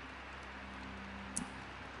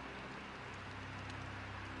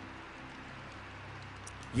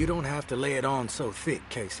 You don't have to lay it on so thick,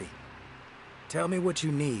 Casey. Tell me what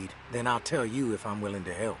you need, then I'll tell you if I'm willing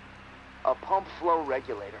to help. A pump flow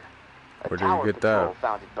regulator. Where do tower you get patrol that?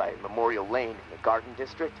 founded by Memorial Lane in the Garden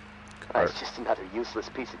District. It's just another useless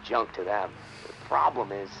piece of junk to them. The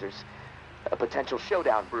problem is there's a potential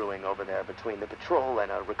showdown brewing over there between the patrol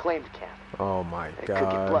and a reclaimed camp. Oh my It could get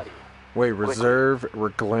god. bloody. Wait, reserve,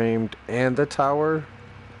 reclaimed, and the tower?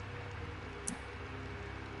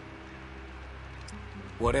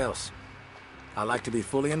 What else? I like to be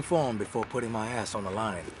fully informed before putting my ass on the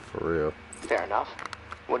line. For real. Fair enough.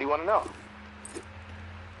 What do you want to know?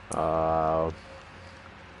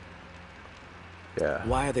 Yeah.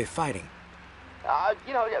 Why are they fighting?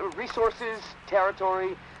 Resources,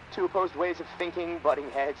 territory, two opposed ways of thinking, butting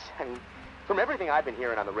heads. I mean, from everything I've been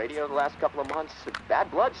hearing on the radio the last couple of months, the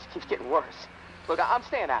bad blood just keeps getting worse. Look, I'm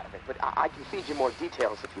staying out of it, but I can feed you more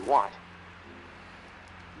details if you want.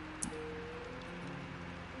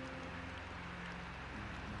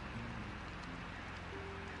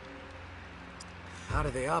 How do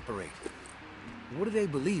they operate? What do they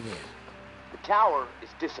believe in? The tower is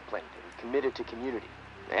disciplined and committed to community.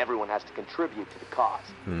 Everyone has to contribute to the cause.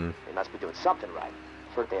 They must be doing something right.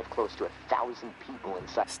 I've heard they have close to 1,000 people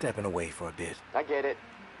inside. Stepping away for a bit. I get it.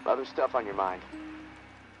 Other stuff on your mind.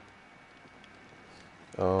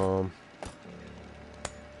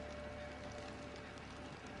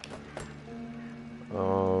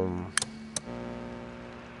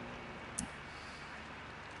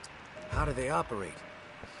 How do they operate?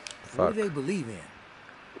 Fuck. What do they believe in?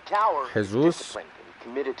 The tower is Jesus. disciplined and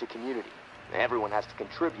committed to community. Everyone has to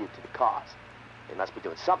contribute to the cause. They must be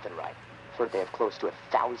doing something right. I've heard they have close to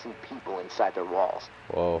 1,000 people inside their walls.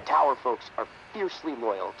 Whoa. Tower folks are fiercely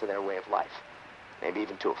loyal to their way of life. Maybe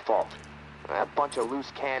even to a fault. A bunch of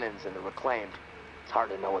loose cannons in the reclaimed. It's hard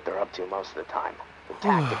to know what they're up to most of the time. The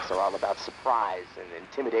tactics are all about surprise and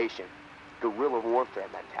intimidation. guerrilla warfare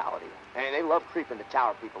mentality. And they love creeping the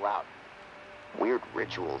tower people out. Weird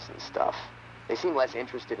rituals and stuff. They seem less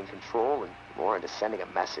interested in control and more into sending a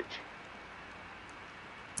message.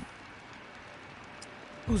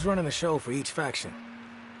 Who's running the show for each faction?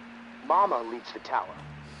 Mama leads the tower.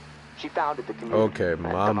 She founded the community. Okay, and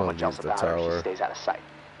don't know Mama much leads else the about her. tower. She stays out of sight.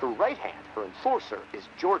 Her right hand, her enforcer, is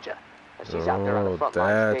Georgia. And she's out there on the front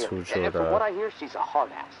that's lines daily. who showed And from up. what I hear, she's a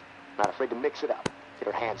hard ass. Not afraid to mix it up.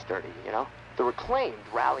 Get her hands dirty, you know? The Reclaimed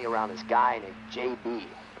rally around this guy named JB.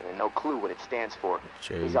 And no clue what it stands for.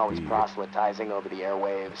 He's always JB. proselytizing over the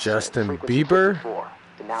airwaves. Justin Frequency Bieber? 54,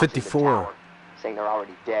 denouncing 54. the tower, saying they're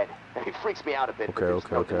already dead. It freaks me out a bit, but there's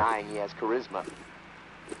no denying he has charisma.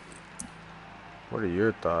 What are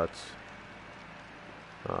your thoughts?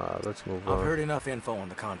 Let's move on. I've heard enough info on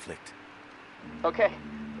the conflict. Okay,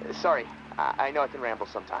 sorry. I know I can ramble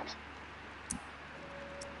sometimes.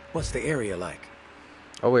 What's the area like?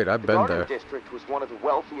 Oh wait, I've The been Garden there. District was one of the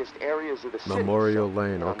wealthiest areas of the city. Memorial so,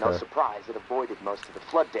 Lane, No okay. surprise, it avoided most of the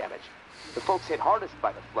flood damage. The folks hit hardest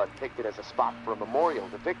by the flood picked it as a spot for a memorial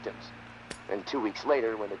to victims. And 2 weeks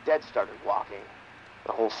later, when the dead started walking,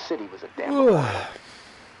 the whole city was a damn memorial.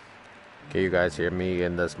 Can you guys hear me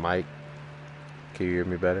in this mic? Can you hear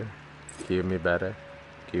me better? Can you hear me better?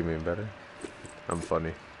 Can you hear me better? I'm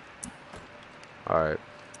funny. Alright.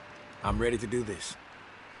 I'm ready to do this.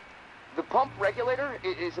 The pump regulator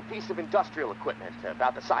is a piece of industrial equipment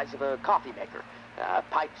about the size of a coffee maker.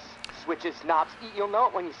 Pipes, switches, knobs. You'll know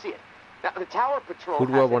it when you see it. Now, the tower patrol. Who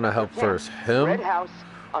do I has want to it. help Yeah. first? Him? Red House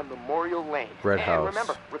on Memorial Lane. Red and House.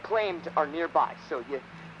 Remember, Reclaimed are nearby, so you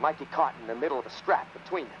might get caught in the middle of a scrap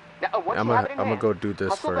between them. Now, once I'm you have it in gonna hand, go do this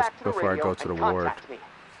hustle first back to the before I radio go to the and ward. contact me.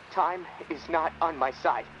 Time is not on my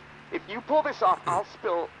side. If you pull this off, I'll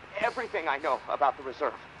spill everything I know about the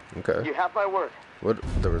reserve. Okay. You have my word. What?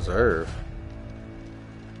 The reserve?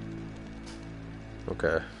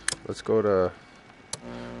 Okay. Let's go to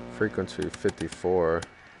frequency 54.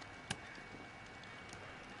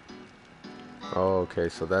 Oh, okay,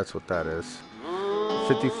 so that's what that is.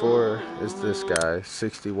 54 is this guy.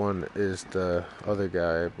 61 is the other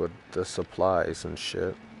guy with the supplies and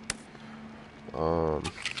shit.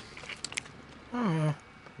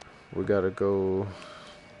 We gotta go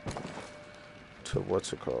to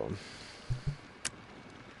what's it called?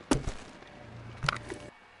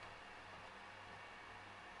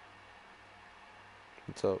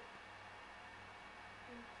 What's up?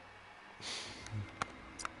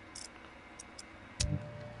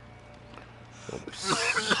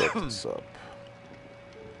 Let's set this up.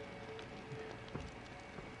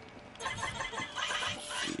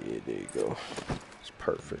 Yeah, there you go. It's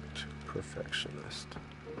perfect. Perfectionist.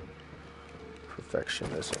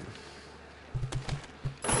 Perfectionism.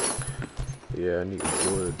 Yeah, I need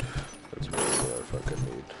wood. That's really what I fucking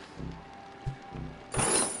need.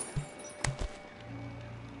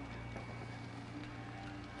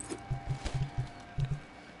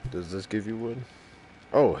 Does this give you wood?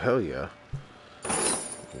 Oh, hell yeah. I'll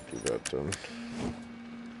do that then.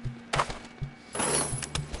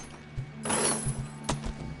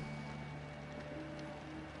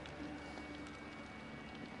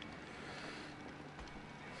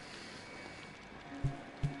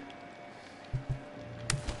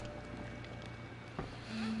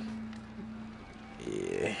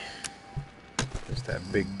 Yeah. There's that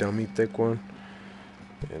big dummy thick one.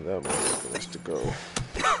 And that one has to go.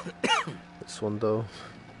 This one though.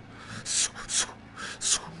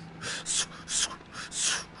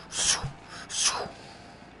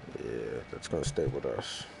 Yeah, that's gonna stay with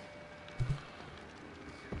us.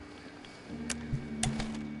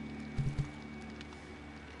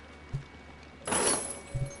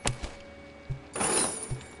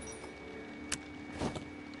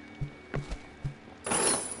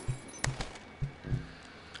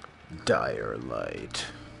 Dire light.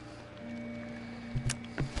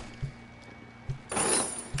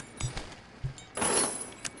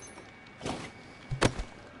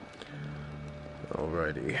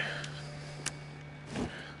 Alrighty.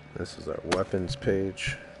 This is our weapons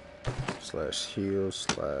page. / heal /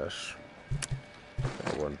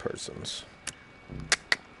 one person's.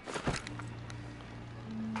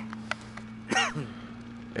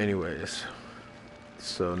 Anyways.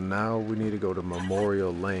 So now we need to go to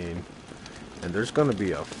Memorial Lane. And there's gonna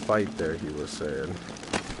be a fight there, he was saying.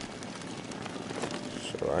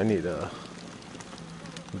 So I need to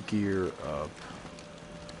gear up.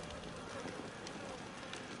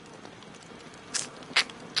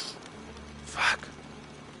 Fuck.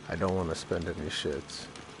 I don't want to spend any shits.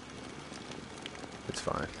 It's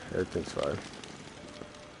fine. Everything's fine.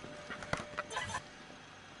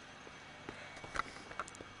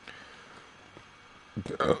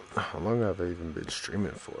 long have I even been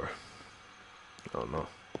streaming for? I don't know.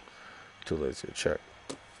 Too lazy to check.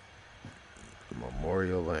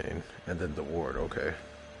 Memorial Lane. And then the ward, okay.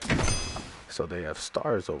 So they have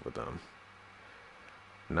stars over them.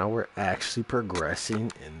 Now we're actually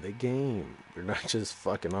progressing in the game. We're not just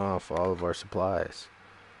fucking off all of our supplies.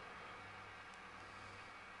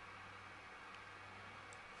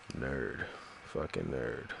 Nerd. Fucking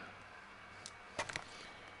nerd.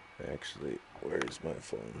 Actually, where is my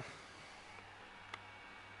phone?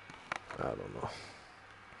 I don't know.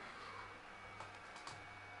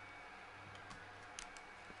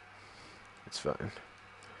 It's fine. I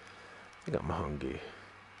think I'm hungry.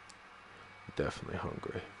 Definitely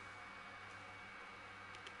hungry.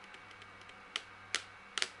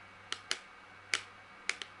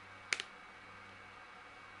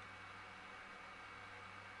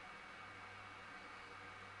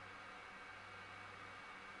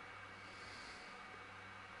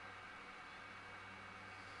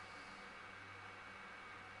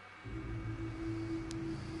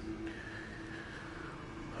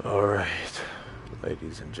 All right,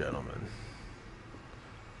 ladies and gentlemen,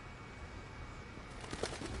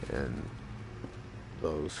 and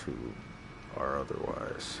those who are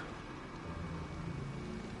otherwise,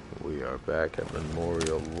 we are back at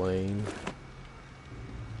Memorial Lane,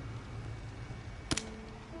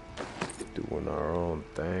 doing our own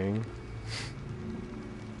thing.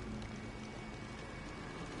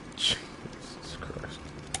 Jesus Christ.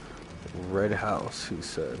 Red house, he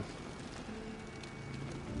said.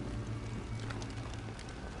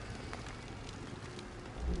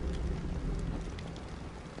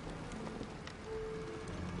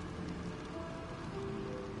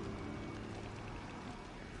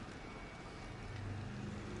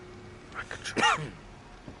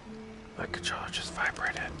 My controller just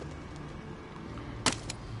vibrated.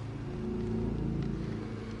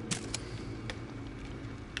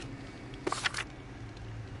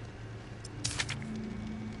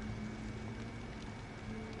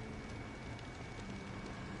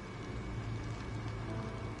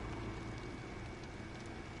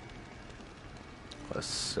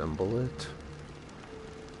 Assemble it.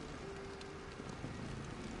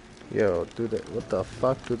 Yo, what the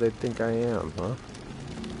fuck do they think I am, huh?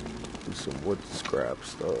 Do some wood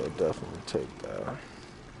scraps, though. I'll definitely take that.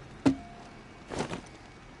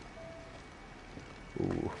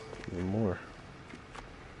 Ooh, even more.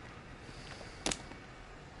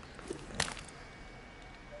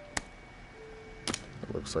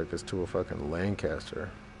 It looks like it's to a fucking Lancaster.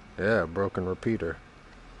 Yeah, broken repeater.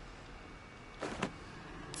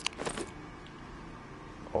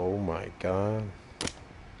 Oh my god.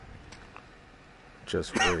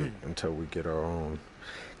 Just wait until we get our own.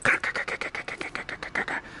 I'm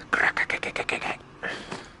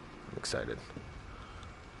excited.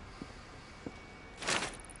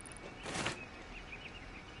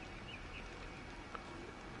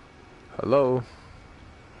 Hello?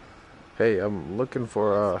 Hey, I'm looking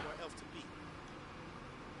for,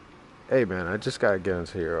 Hey man, I just gotta get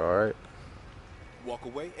into here, alright? Walk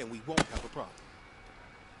away and we won't have a problem.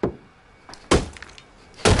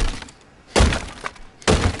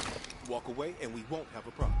 Walk away and we won't have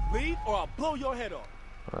a problem. Leave or I'll blow your head off.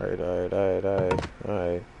 Alright.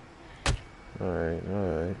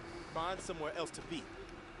 Find somewhere else to be.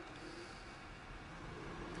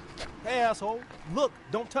 Hey, asshole. Look,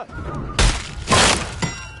 don't touch.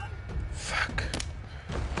 Fuck.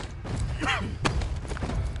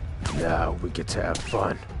 Now we get to have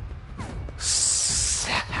fun.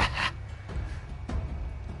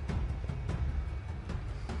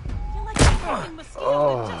 You're like a fucking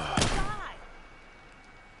mosquito that just won't die.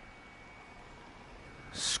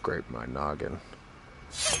 Scrape my noggin.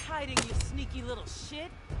 Hiding, you sneaky little shit.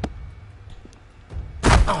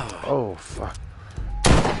 Oh, fuck.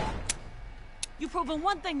 You've proven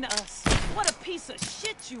one thing to us. What a piece of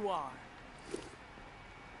shit you are.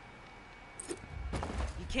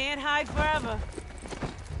 You can't hide forever.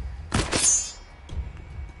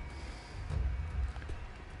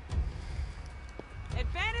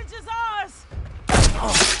 Advantage is ours.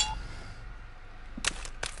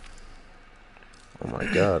 Oh my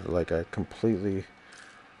god, like I completely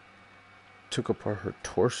took apart her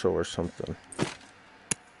torso or something.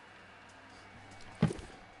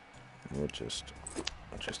 We'll just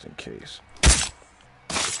in case.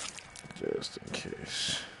 Just in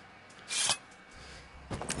case.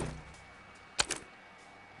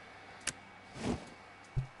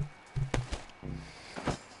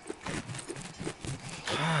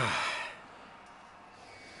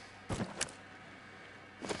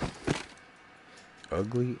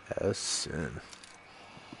 Ugly as sin.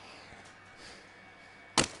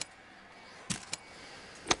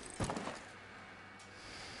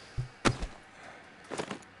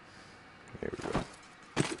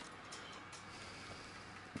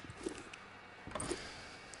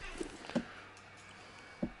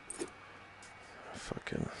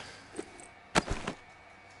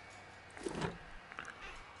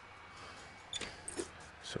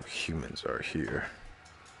 humans are here.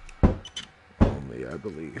 Only, I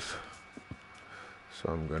believe. So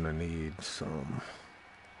I'm gonna need some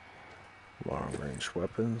long-range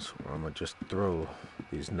weapons, or I'm gonna just throw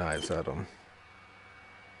these knives at them.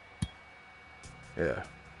 Yeah.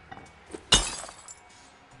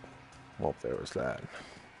 Well, there was that.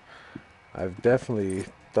 I've definitely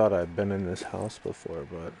thought I'd been in this house before,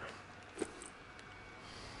 but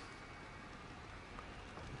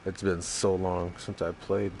it's been so long since I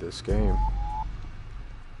played this game.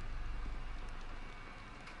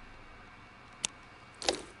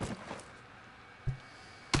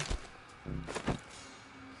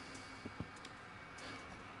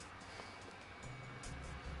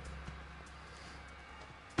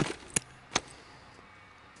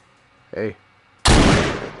 Hey.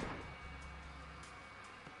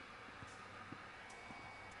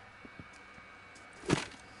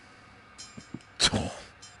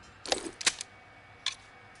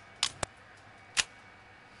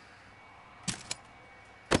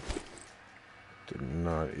 Did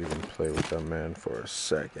not even play with that man for a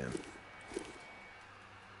second.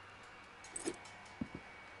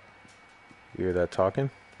 You hear that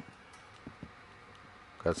talking?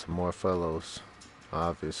 Got some more fellows.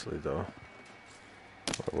 Obviously, though.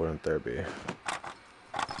 Why wouldn't there be? Here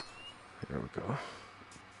we go.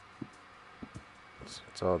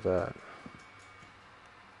 It's all that.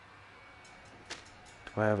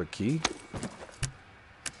 Do I have a key?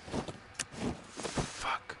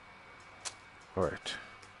 Fuck. Alright.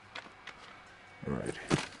 Alrighty.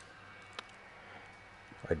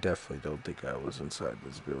 I definitely don't think I was inside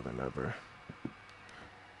this building ever.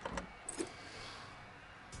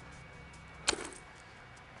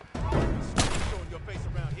 Showing your face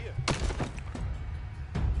around here.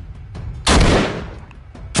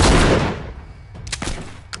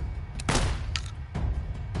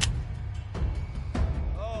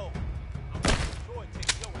 Oh, I'm gonna enjoy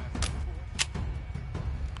taking your ass to the floor.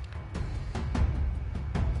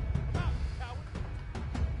 Come out, coward.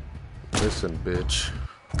 Listen, bitch.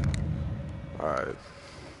 Alright.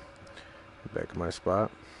 Back in my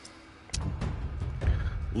spot.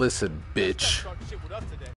 Listen, bitch. Start shit with us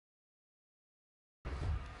today.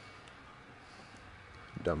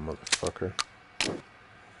 Dumb motherfucker.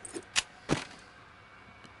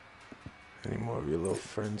 Any more of your little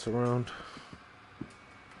friends around?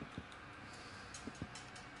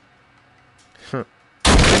 Huh.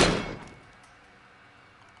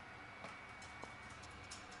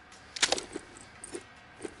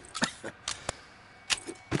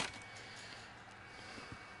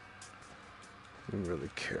 I don't really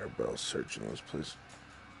care about searching this place.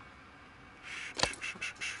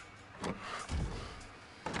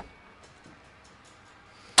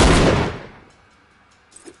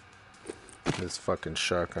 This fucking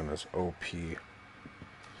shotgun is OP.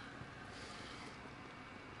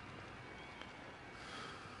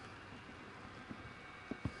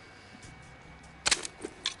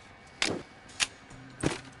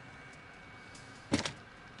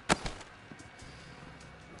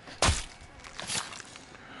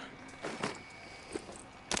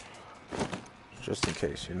 Just in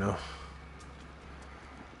case, you know.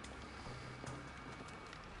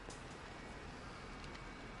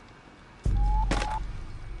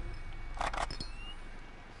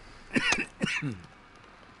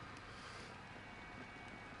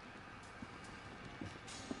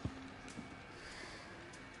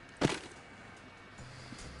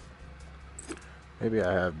 Maybe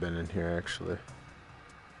I have been in here actually.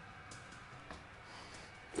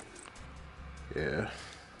 Yeah.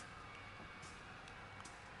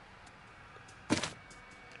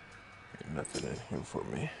 Ain't nothing in here for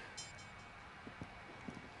me.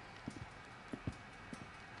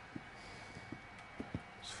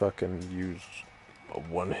 Let's fucking use a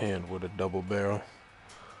one hand with a double barrel.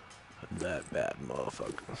 That bad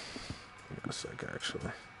motherfucker. Give me a sec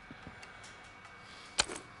actually.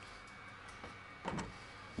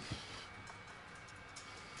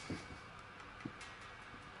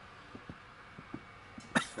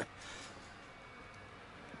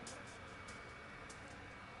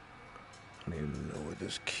 I don't even know where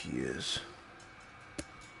this key is.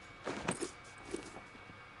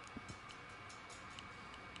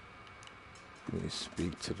 Let me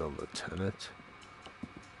speak to the lieutenant.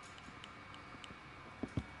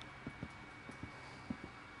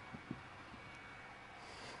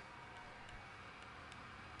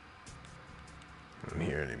 I don't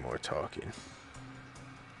hear any more talking.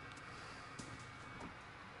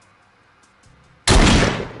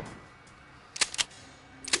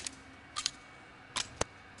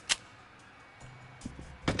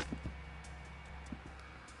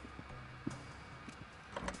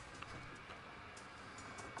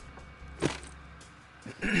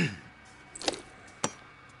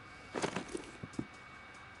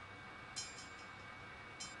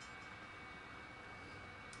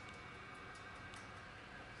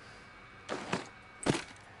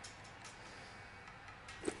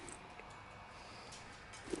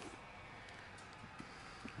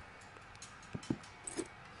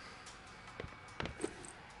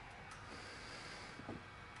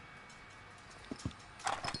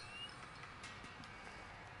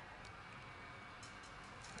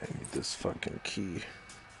 This fucking key.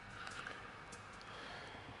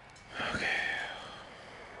 Okay.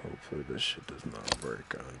 Hopefully this shit does not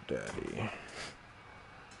break on Daddy.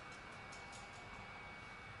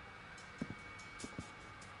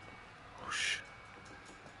 Oh shit.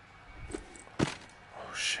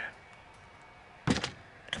 Oh shit.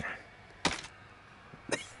 Come on.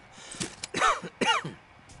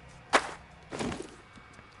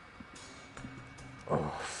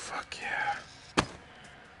 Oh fuck yeah.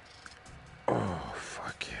 Oh,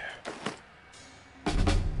 fuck yeah.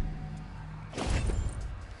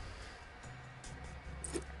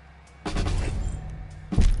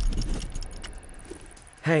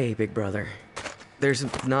 Hey, big brother. There's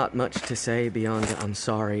not much to say beyond I'm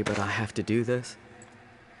sorry, but I have to do this.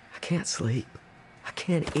 I can't sleep. I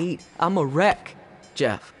can't eat. I'm a wreck,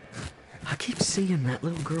 Jeff. I keep seeing that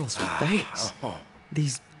little girl's face.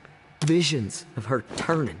 These visions of her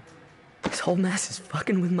turning. This whole mess is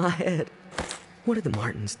fucking with my head. What did the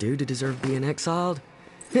Martins do to deserve being exiled?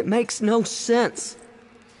 It makes no sense.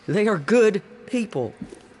 They are good people.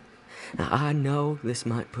 Now, I know this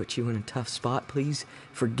might put you in a tough spot. Please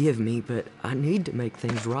forgive me, but I need to make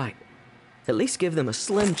things right. At least give them a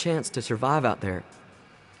slim chance to survive out there.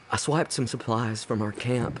 I swiped some supplies from our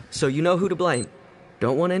camp, so you know who to blame.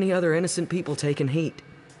 Don't want any other innocent people taking heat.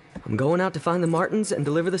 I'm going out to find the Martins and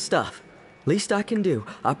deliver the stuff. Least I can do.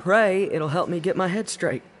 I pray it'll help me get my head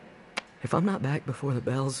straight. If I'm not back before the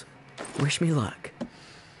bells, wish me luck.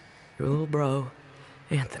 Your little bro,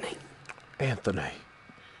 Anthony. Anthony.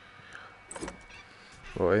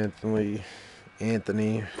 Well,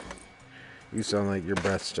 Anthony, you sound like your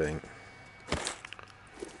breath stink.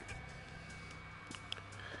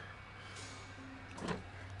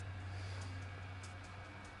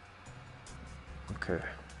 Okay.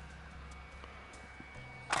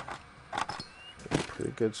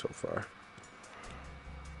 Pretty good so far.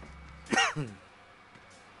 Okay.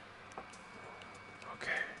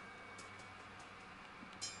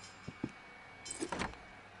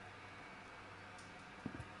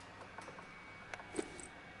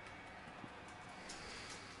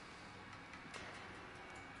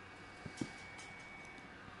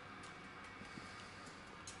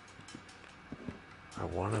 I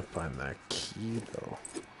want to find that key though.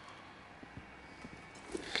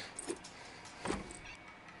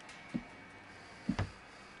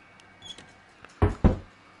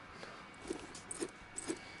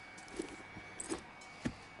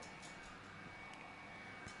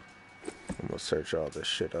 I'm gonna search all this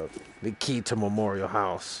shit up. The key to Memorial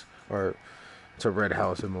House, or to Red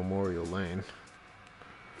House in Memorial Lane.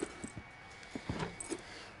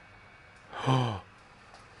 Oh.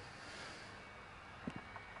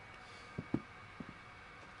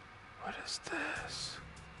 What is this?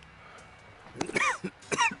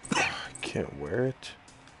 I can't wear it.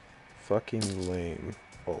 Fucking lame.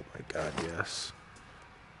 Oh my god, yes.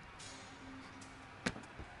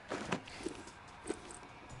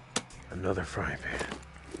 Another frying pan.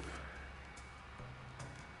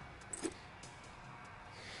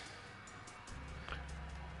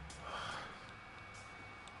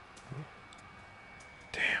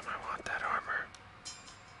 Damn, I want that armor.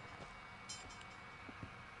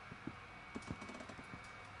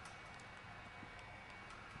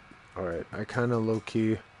 Alright, I kind of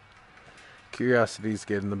low-key... Curiosity's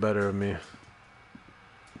getting the better of me.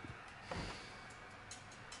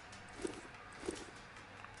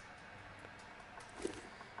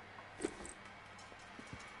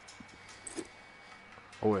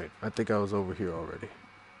 Oh wait, I think I was over here already.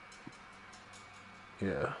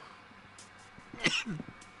 Yeah.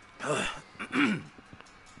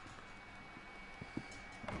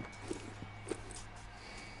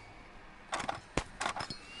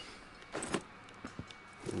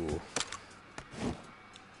 Ooh.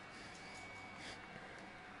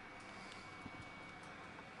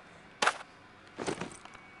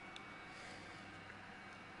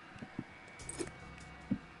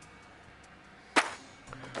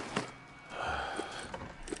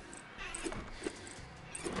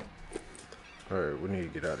 Alright, we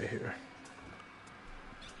need to get out of here.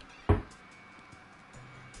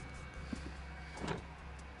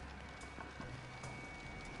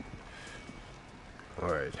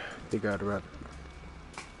 Alright, they got around.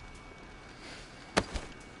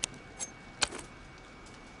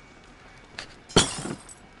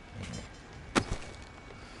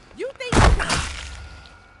 You think?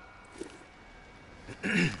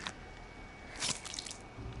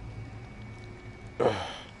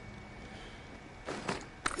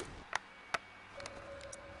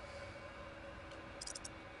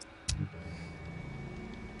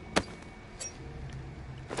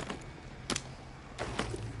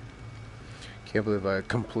 Can't believe I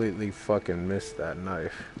completely fucking missed that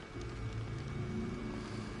knife.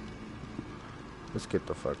 Let's get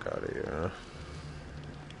the fuck out of here, huh?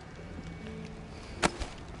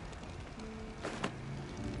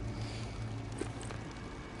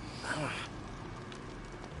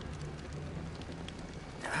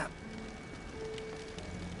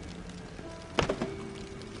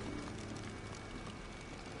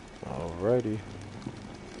 Alrighty.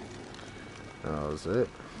 That was it.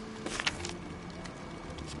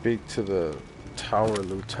 Speak to the tower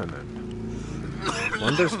lieutenant.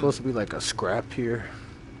 Wasn't there supposed to be like a scrap here?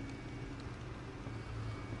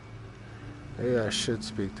 Maybe I should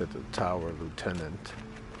speak to the tower lieutenant.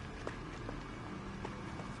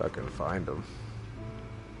 If I can find him.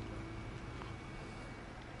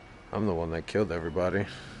 I'm the one that killed everybody.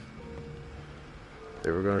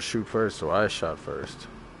 They were gonna shoot first, so I shot first.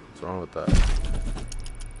 What's wrong with that?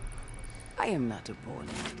 I am not a born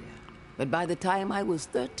leader, but by the time I was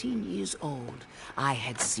 13 years old, I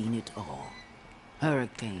had seen it all.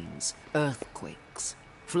 Hurricanes, earthquakes,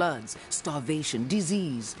 floods, starvation,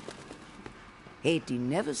 disease. Haiti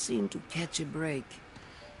never seemed to catch a break.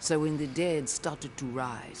 So when the dead started to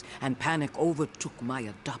rise and panic overtook my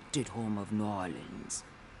adopted home of New Orleans,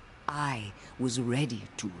 I was ready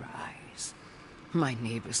to rise. My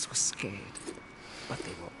neighbors were scared, but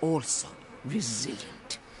they were also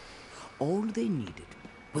resilient. All they needed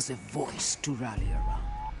was a voice to rally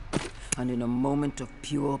around. And in a moment of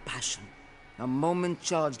pure passion, a moment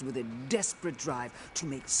charged with a desperate drive to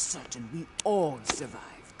make certain we all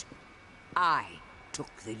survived, I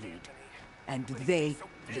took the lead, and they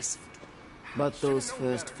listened. But those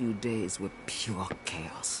first few days were pure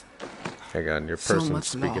chaos. Hang on, your So person's much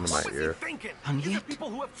speaking to loss. my ear. And yet,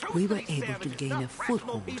 we were able to gain a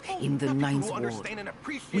foothold in the Ninth Ward.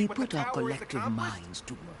 We put our collective minds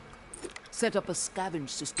to work. Set up a scavenge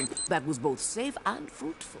system that was both safe and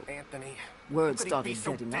fruitful. Anthony, Word started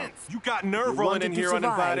getting out. you got nerve You rolling wanted in to here survive,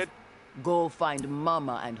 uninvited. Go find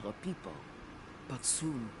Mama and her people. But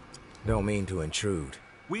soon, Don't mean to intrude.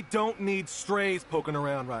 We don't need strays poking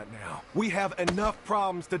around right now. We have enough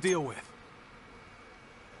problems to deal with.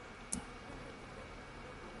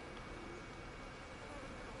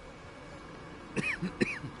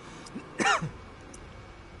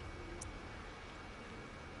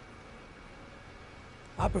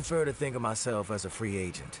 I prefer to think of myself as a free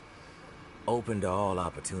agent. Open to all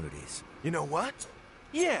opportunities. You know what?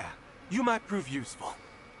 Yeah, you might prove useful.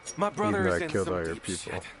 My brother Even though is I in killed some all your deep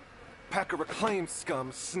people. shit. Pack of reclaimed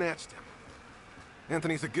scum snatched him.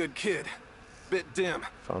 Anthony's a good kid. Bit dim,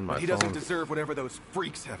 Found my but he doesn't phone. deserve whatever those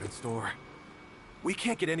freaks have in store. We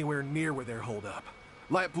can't get anywhere near where they're holed up.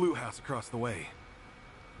 Light Blue House across the way.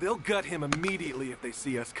 They'll gut him immediately if they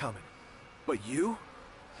see us coming. But you?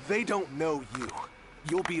 They don't know you.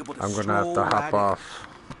 You'll be able to I'm gonna have to stroll hop right in. off.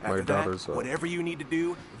 My After daughter's that, up. whatever you need to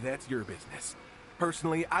do, that's your business.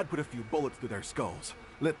 Personally, I'd put a few bullets through their skulls.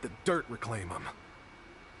 Let the dirt reclaim them.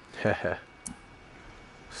 Heh.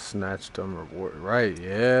 Snatched him. Right,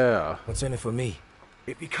 yeah. What's in it for me?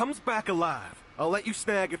 If he comes back alive, I'll let you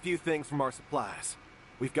snag a few things from our supplies.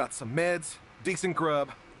 We've got some meds, decent grub,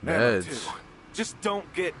 ammo Meds. too. Just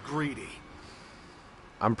don't get greedy.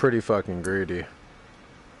 I'm pretty fucking greedy.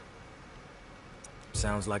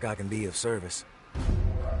 Sounds like I can be of service.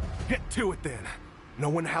 Get to it then.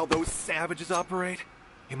 Knowing how those savages operate,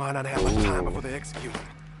 you might not have much time before they execute him.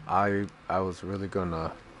 I was really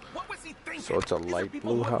gonna. What was he thinking? So it's a These are light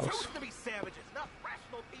people blue who have house. chosen to be savages, not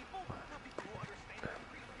rational people. Not people who understand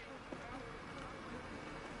and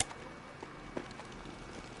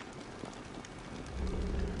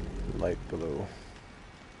appreciate. Light blue.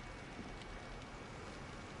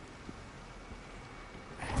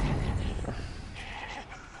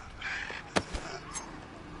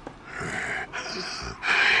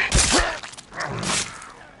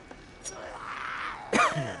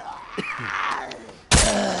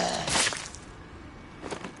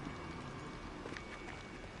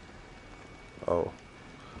 Oh,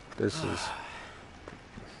 this is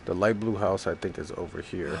the light blue house. I think is over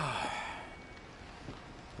here.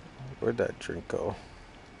 Where'd that drink go?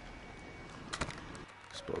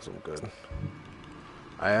 Suppose I'm good.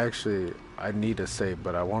 I need to save,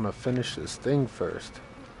 but I want to finish this thing first.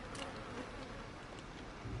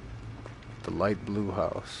 The light blue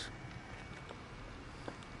house.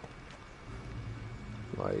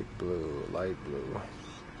 Light blue, light blue.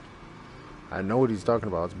 I know what he's talking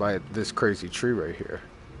about. It's by this crazy tree right here.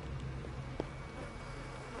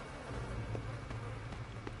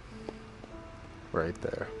 Right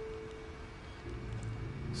there.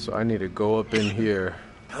 So I need to go up in here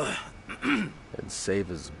and save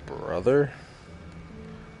his brother.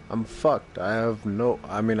 I'm fucked. I have no...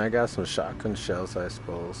 I mean, I got some shotgun shells, I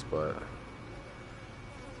suppose, but...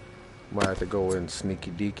 might have to go in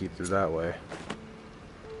sneaky deaky through that way.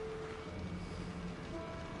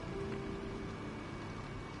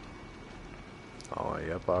 Oh,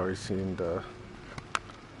 yep, I already seen the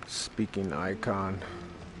speaking icon.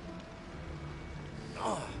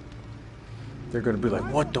 They're gonna be like,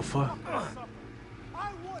 what the fuck?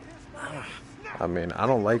 I mean, I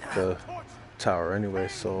don't like the tower anyway,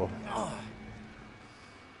 so...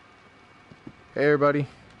 Hey, everybody.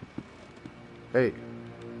 Hey.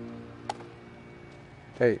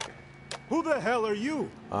 Hey. Who the hell are you?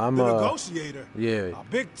 I'm the negotiator. Yeah. A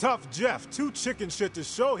big tough Jeff, too chicken shit to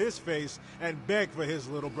show his face and beg for his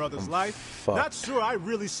little brother's life. Fucked. Not sure I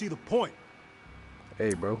really see the point.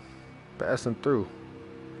 Hey, bro. Passing through.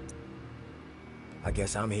 I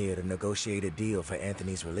guess I'm here to negotiate a deal for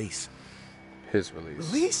Anthony's release. His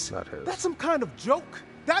release. Release? Not his. That's some kind of joke.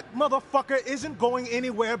 That motherfucker isn't going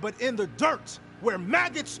anywhere but in the dirt, where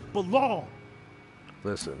maggots belong.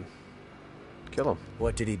 Listen. Kill him.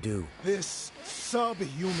 What did he do? This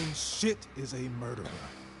subhuman shit is a murderer.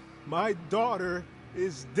 My daughter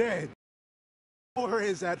is dead. Her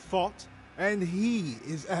is at fault, and he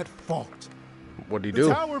is at fault. What'd he do?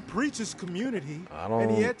 The tower preaches community,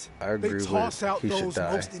 and yet they toss out those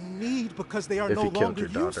most in need because they are no longer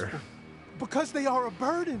useful. Because they are a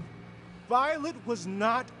burden. Violet was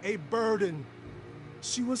not a burden.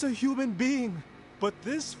 She was a human being, but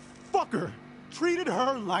this fucker treated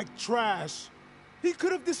her like trash. He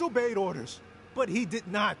could have disobeyed orders, but he did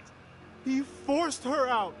not. He forced her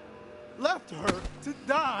out, left her to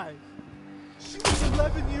die. She was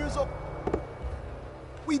 11 years old.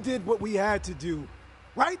 We did what we had to do,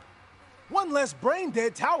 right? One less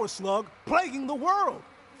brain-dead tower slug plaguing the world.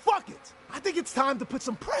 Fuck it. I think it's time to put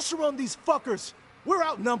some pressure on these fuckers. We're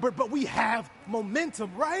outnumbered, but we have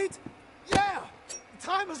momentum, right? Yeah! The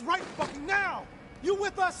time is right fucking now. You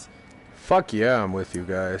with us? Fuck yeah, I'm with you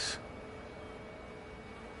guys.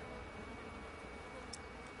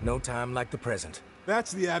 No time like the present.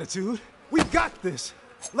 That's the attitude. We got this.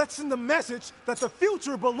 Let's send the message that the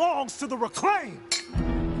future belongs to the reclaimed.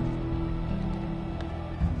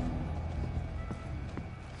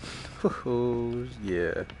 Oh,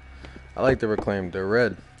 yeah. I like the reclaimed. They're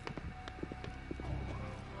red.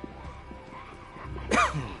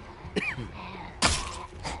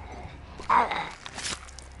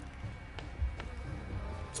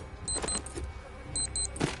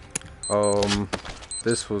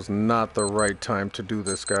 This was not the right time to do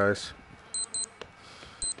this, guys.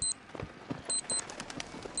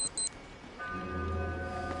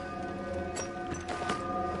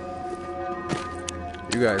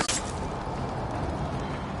 You guys.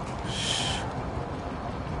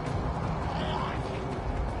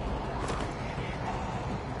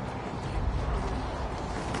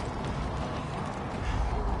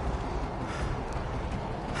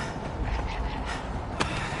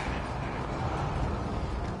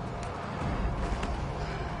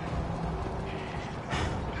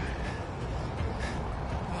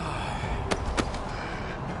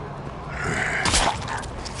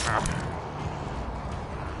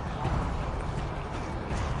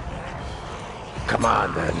 Come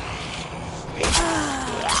on, then.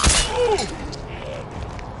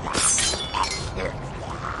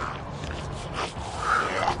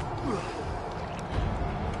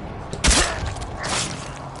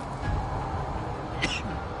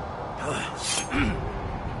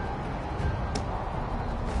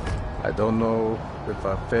 I don't know if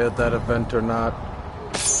I failed that event or not.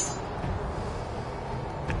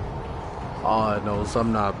 All I know is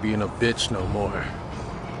I'm not being a bitch no more.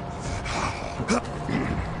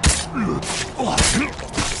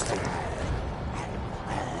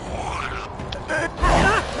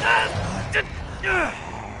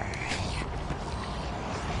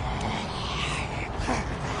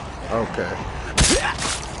 Okay.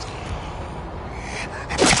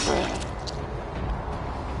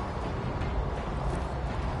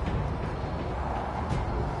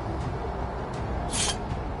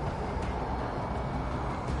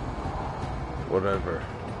 Whatever.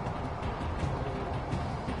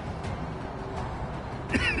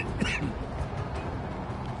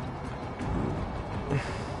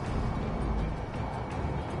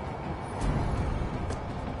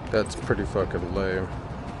 That's pretty fucking lame.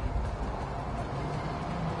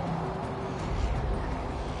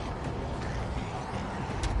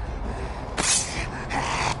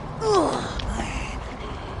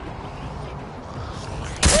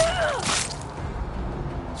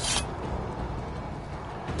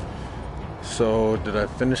 So, did I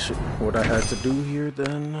finish what I had to do here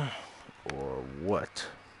then? Or what?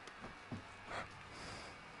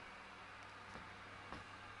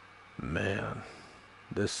 Man,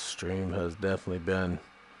 this stream has definitely been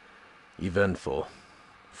eventful.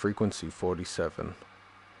 Frequency 47.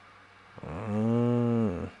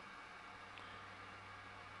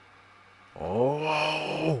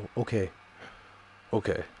 Oh, okay.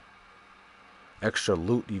 Okay. Extra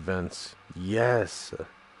loot events. Yes.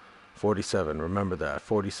 47. Remember that.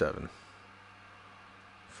 47.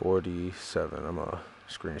 47. I'm gonna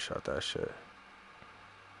screenshot that shit.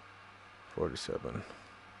 47.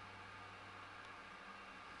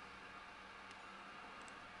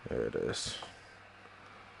 There it is.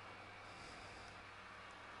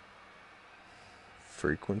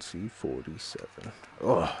 Frequency 47.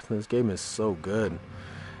 Oh, this game is so good.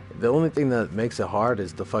 The only thing that makes it hard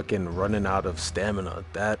is the fucking running out of stamina.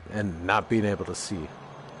 That and not being able to see.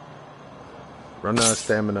 Running out of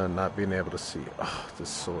stamina and not being able to see. Oh, this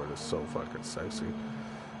sword is so fucking sexy.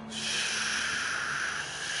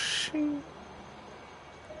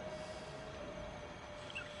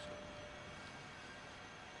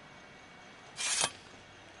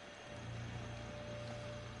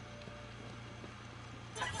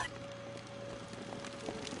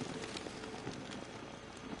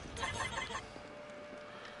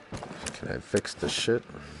 Can I fix the shit?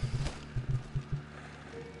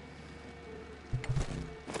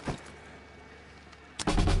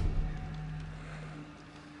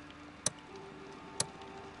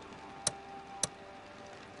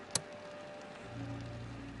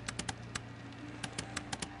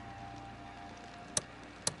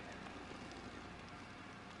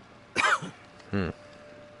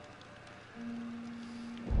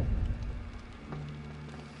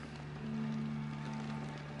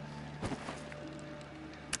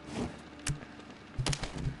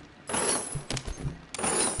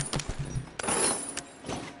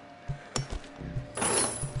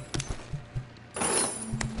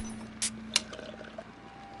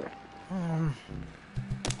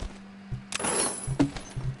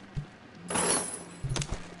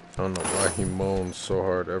 I don't know why he moans so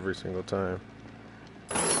hard every single time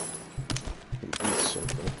he eats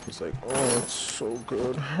something. He's like, oh, it's so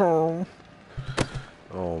good. Oh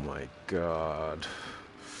my god.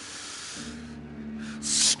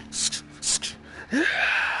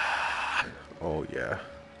 Oh yeah.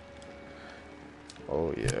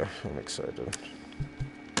 Oh yeah, I'm excited.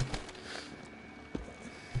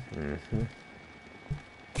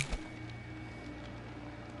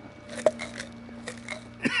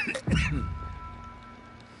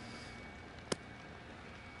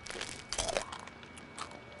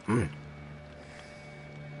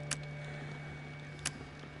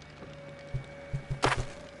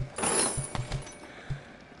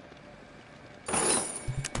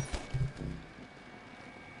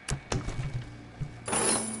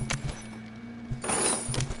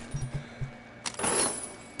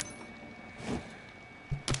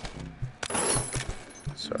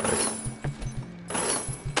 Sorry.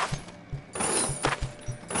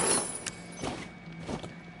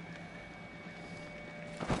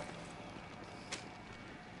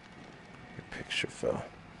 Your picture fell.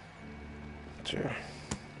 Sure.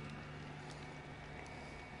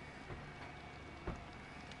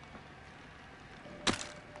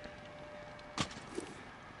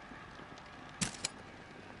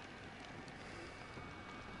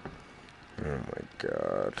 Oh my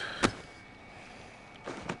god.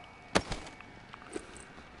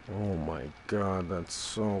 Oh my god, that's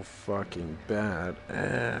so fucking bad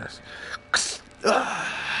ass.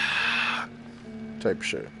 Type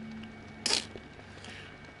shit.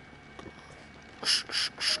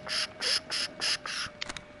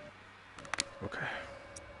 Okay.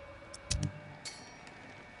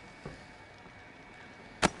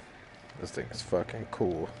 This thing is fucking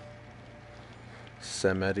cool.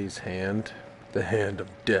 Semeti's hand, the hand of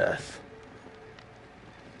death.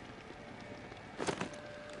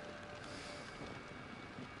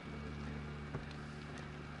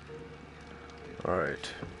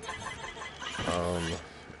 Alright.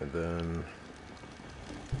 And then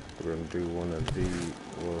we're gonna do one of the,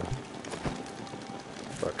 well,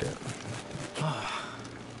 fuck it.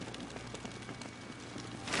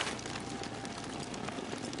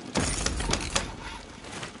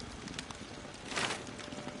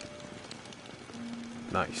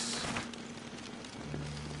 Nice.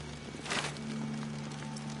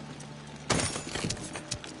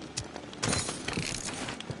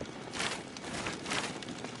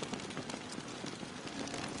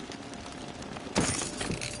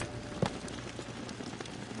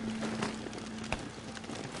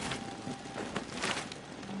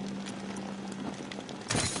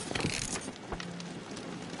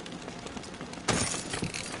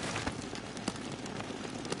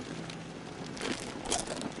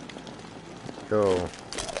 Go.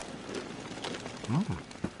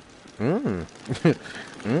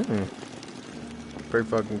 Pretty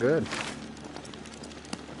fucking good.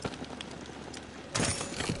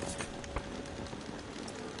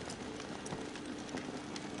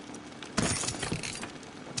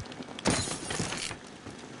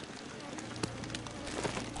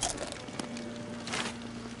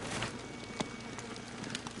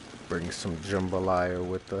 Bring some jambalaya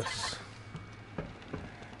with us.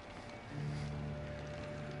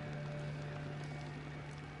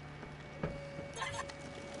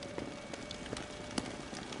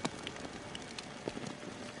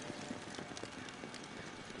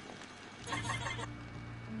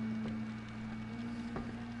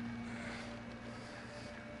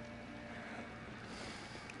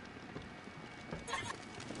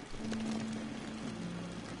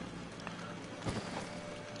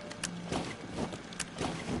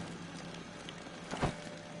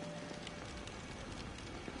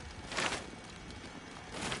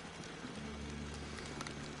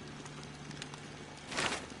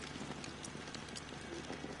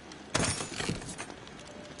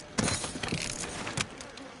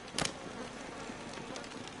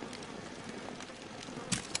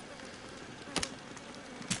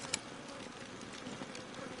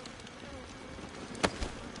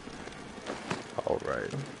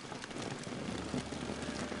 Alright.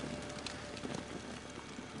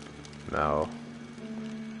 Now,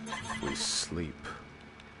 we sleep.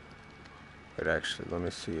 Wait, actually, let me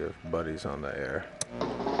see if Buddy's on the air.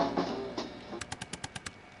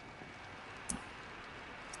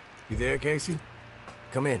 You there, Casey?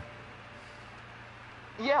 Come in.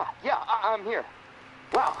 Yeah, I'm here.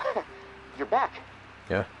 Wow, you're back.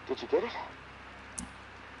 Yeah. Did you get it?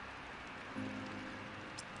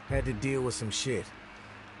 Had to deal with some shit.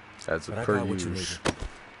 That's a per use.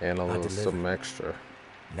 And a little something extra.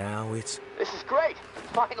 Now it's... This is great.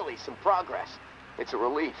 Finally, some progress. It's a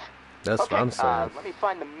relief. That's what I'm saying. Let me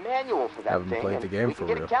find the manual for that thing. Played the game we for can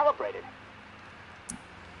get real. it calibrated.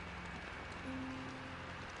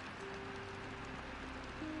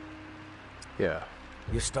 Yeah.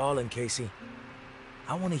 You're stalling, Casey.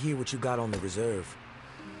 I want to hear what you got on the reserve.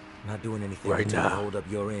 Not doing anything right now. To hold up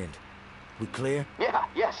your end. We clear? Yeah,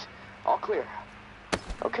 yes. All clear.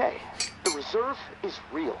 Okay, the reserve is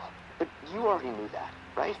real. But you already knew that,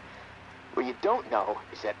 right? What you don't know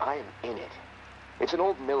is that I am in it. It's an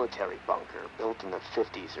old military bunker built in the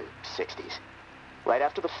 50s or 60s. Right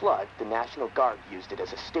after the flood, the National Guard used it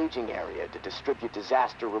as a staging area to distribute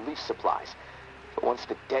disaster relief supplies. But once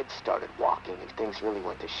the dead started walking and things really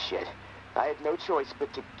went to shit, I had no choice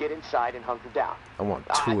but to get inside and hunker down. I want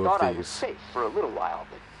two of these. I thought I was safe for a little while,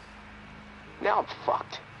 but now I'm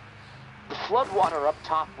fucked. The floodwater up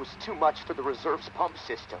top was too much for the reserve's pump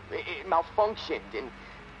system. It malfunctioned, and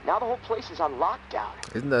now the whole place is on lockdown.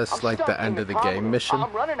 Isn't that like the end of the game mission?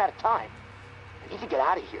 I'm running out of time. I need to get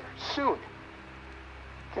out of here, soon.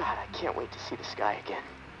 God, I can't wait to see the sky again.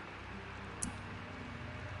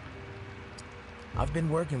 I've been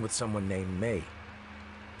working with someone named May.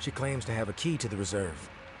 She claims to have a key to the reserve.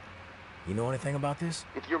 You know anything about this?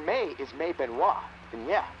 If your May is May Benoit, then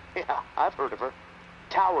yeah, I've heard of her.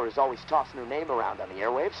 Tower is always tossing her name around on the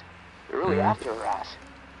airwaves. They're really after her ass.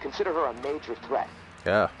 Consider her a major threat.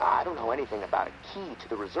 Yeah. I don't know anything about a key to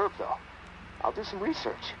the reserve, though. I'll do some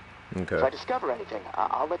research. Okay. If I discover anything,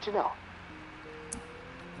 I'll let you know.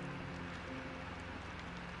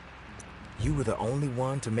 You were the only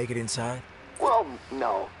one to make it inside? Well,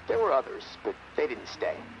 no. There were others, but they didn't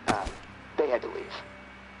stay. They had to leave.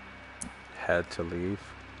 Had to leave?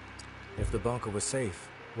 If the bunker was safe,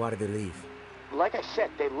 why did they leave? Like I said,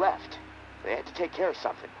 they left. They had to take care of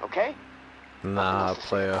something, okay? Nah,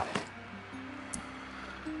 player.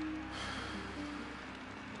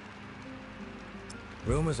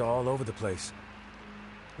 Rumors are all over the place.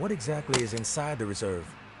 What exactly is inside the reserve?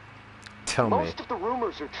 Tell me. Most of the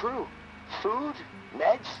rumors are true. Food,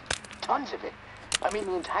 meds, tons of it. I mean,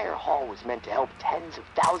 the entire hall was meant to help tens of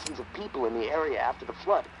thousands of people in the area after the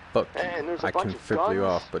flood. Look, and there's a I bunch can of flip guns, you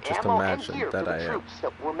off, but just ammo, imagine and gear that for I the am. troops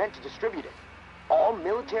that were meant to distribute it. All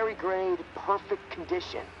military grade, perfect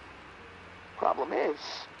condition. Problem is,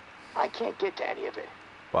 I can't get to any of it.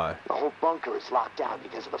 Why? The whole bunker is locked down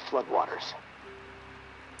because of the floodwaters.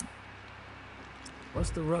 What's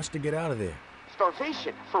the rush to get out of there?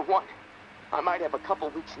 Starvation, for one. I might have a couple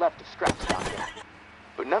weeks left of scraps down there.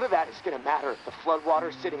 But none of that is gonna matter if the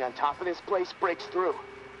floodwater sitting on top of this place breaks through.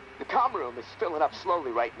 The comm room is filling up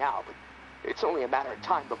slowly right now, but it's only a matter of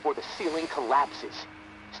time before the ceiling collapses.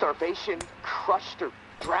 Starvation, crushed, or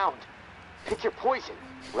drowned. Pick your poison,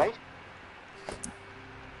 right?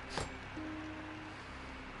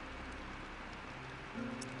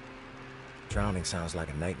 Drowning sounds like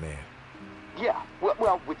a nightmare. Yeah,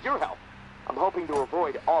 well, with your help, I'm hoping to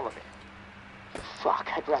avoid all of it. Fuck,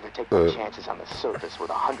 I'd rather take my chances on the surface with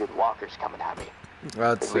 100 walkers coming at me.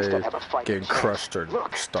 I'd say getting crushed or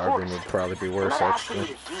starving would probably be worse, actually. I'm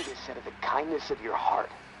not asking you to do this out of the kindness of your heart.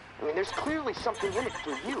 I mean, there's clearly something in it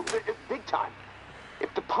for you, big time.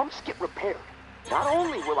 If the pumps get repaired, not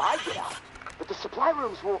only will I get out, but the supply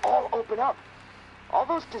rooms will all open up. All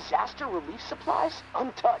those disaster relief supplies,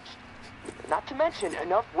 untouched. Not to mention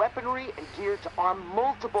enough weaponry and gear to arm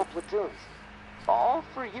multiple platoons. All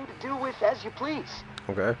for you to do with as you please.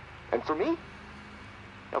 Okay. And for me,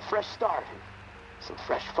 a fresh start and some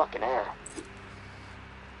fresh fucking air.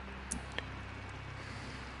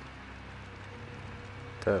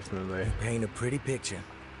 Definitely. You paint a pretty picture,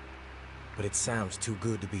 but it sounds too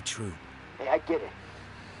good to be true. Hey, I get it.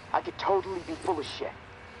 I could totally be full of shit.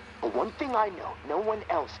 But one thing I know, no one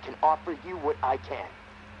else can offer you what I can.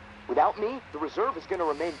 Without me, the reserve is gonna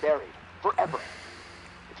remain buried. Forever.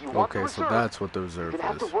 If you want the reserve, so that's what the reserve you're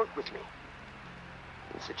gonna have to work with me.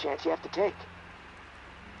 It's a chance you have to take.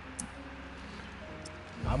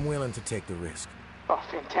 I'm willing to take the risk. Oh,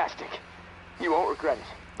 fantastic. You won't regret it.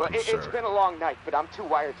 But it's been a long night, but I'm too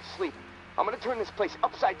wired to sleep. I'm gonna turn this place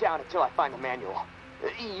upside down until I find the manual.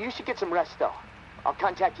 You should get some rest, though. I'll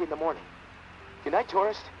contact you in the morning. Good night,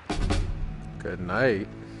 tourist. Good night.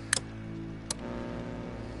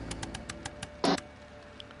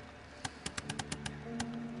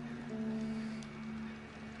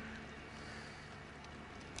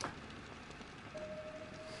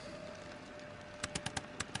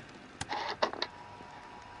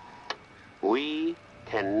 We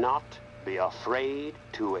cannot be afraid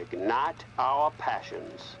to ignite our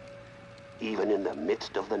passions, even in the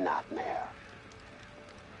midst of the nightmare.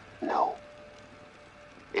 No.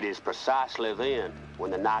 It is precisely then,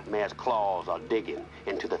 when the nightmare's claws are digging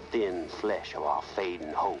into the thin flesh of our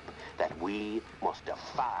fading hope, that we must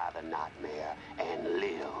defy the nightmare and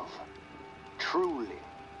live. Truly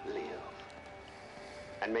live.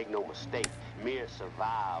 And make no mistake, mere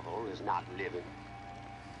survival is not living.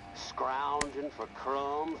 Scrounging for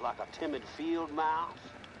crumbs like a timid field mouse,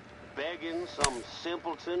 begging some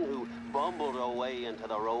simpleton who bumbled her way into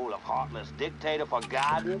the role of heartless dictator for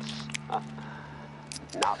guidance?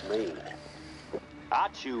 Not me. I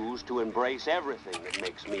choose to embrace everything that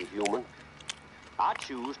makes me human. I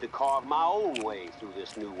choose to carve my own way through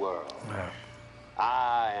this new world.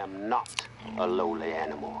 I am not a lowly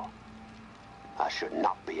animal. I should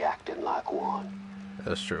not be acting like one.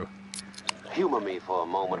 That's true. Humor me for a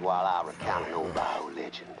moment while I recount an old Bayou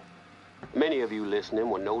legend. Many of you listening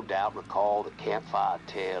will no doubt recall the campfire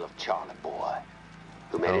tale of Charlie Boy,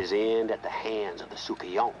 who met his end at the hands of the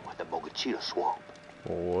Sukiyomi at the Bogachita Swamp.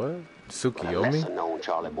 What? Sukiyomi? But a lesser-known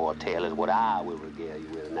Charlie Boy tale is what I will regale you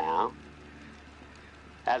with now.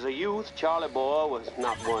 As a youth, Charlie Boy was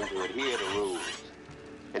not one to adhere to rules.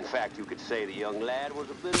 In fact, you could say the young lad was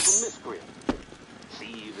a bit of a miscreant.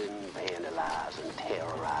 Thieving, vandalizing,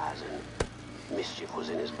 terrorizing. Mischief was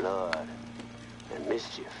in his blood, and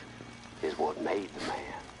mischief is what made the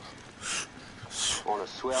man. On a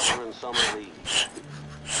sweltering summer eve,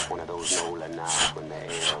 one of those Nola nights when the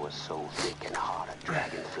air was so thick and hot a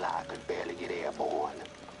dragonfly could barely get airborne,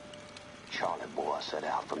 Charlie Boy set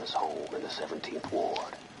out from his home in the 17th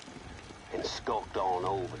Ward and skulked on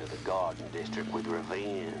over to the Garden District with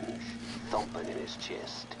revenge thumping in his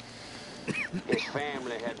chest. His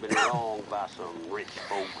family had been wronged by some rich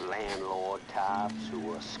folk landlord types who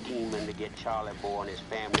were scheming to get Charlie Boy and his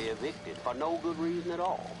family evicted for no good reason at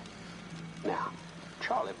all. Now,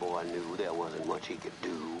 Charlie Boy knew there wasn't much he could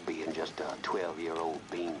do, being just a 12-year-old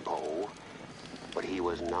beanpole, but he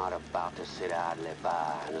was not about to sit idly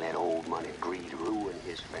by and let old money greed ruin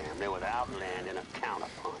his family without landing a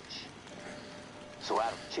counterpunch. So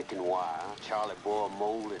out of chicken wire, Charlie Boy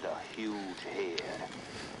molded a huge head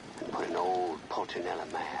and put an old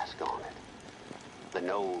Pulcinella mask on it, the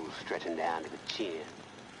nose stretching down to the chin.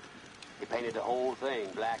 He painted the whole thing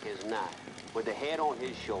black as night. With the head on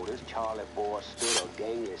his shoulders, Charlie Boy stood a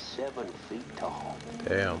gangly 7 feet tall.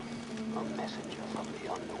 Damn. A messenger from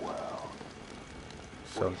the underworld.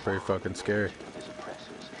 Sounds pretty fucking scary.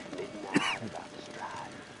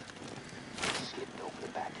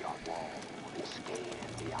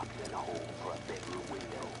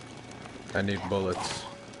 I need bullets.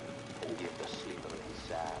 And give the sleeper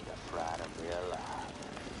inside the fright of their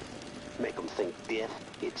life. Make them think death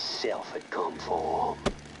itself had come for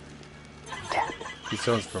them. Tap. He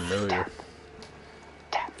sounds familiar.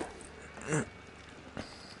 Tap. Tap.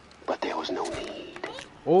 But there was no need.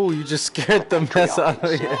 Oh, you just scared the mess out of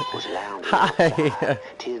me. Hi.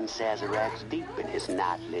 10 Sazeracs deep in his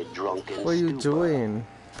nightly drunken What are you stupor. doing?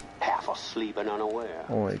 Half asleep and unaware.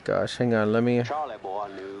 Oh my gosh, hang on, let me Charlie boy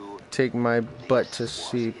knew take my butt to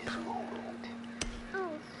sleep.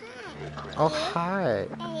 Oh, hi.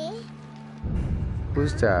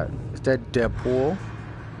 Who's that? Is that Deadpool?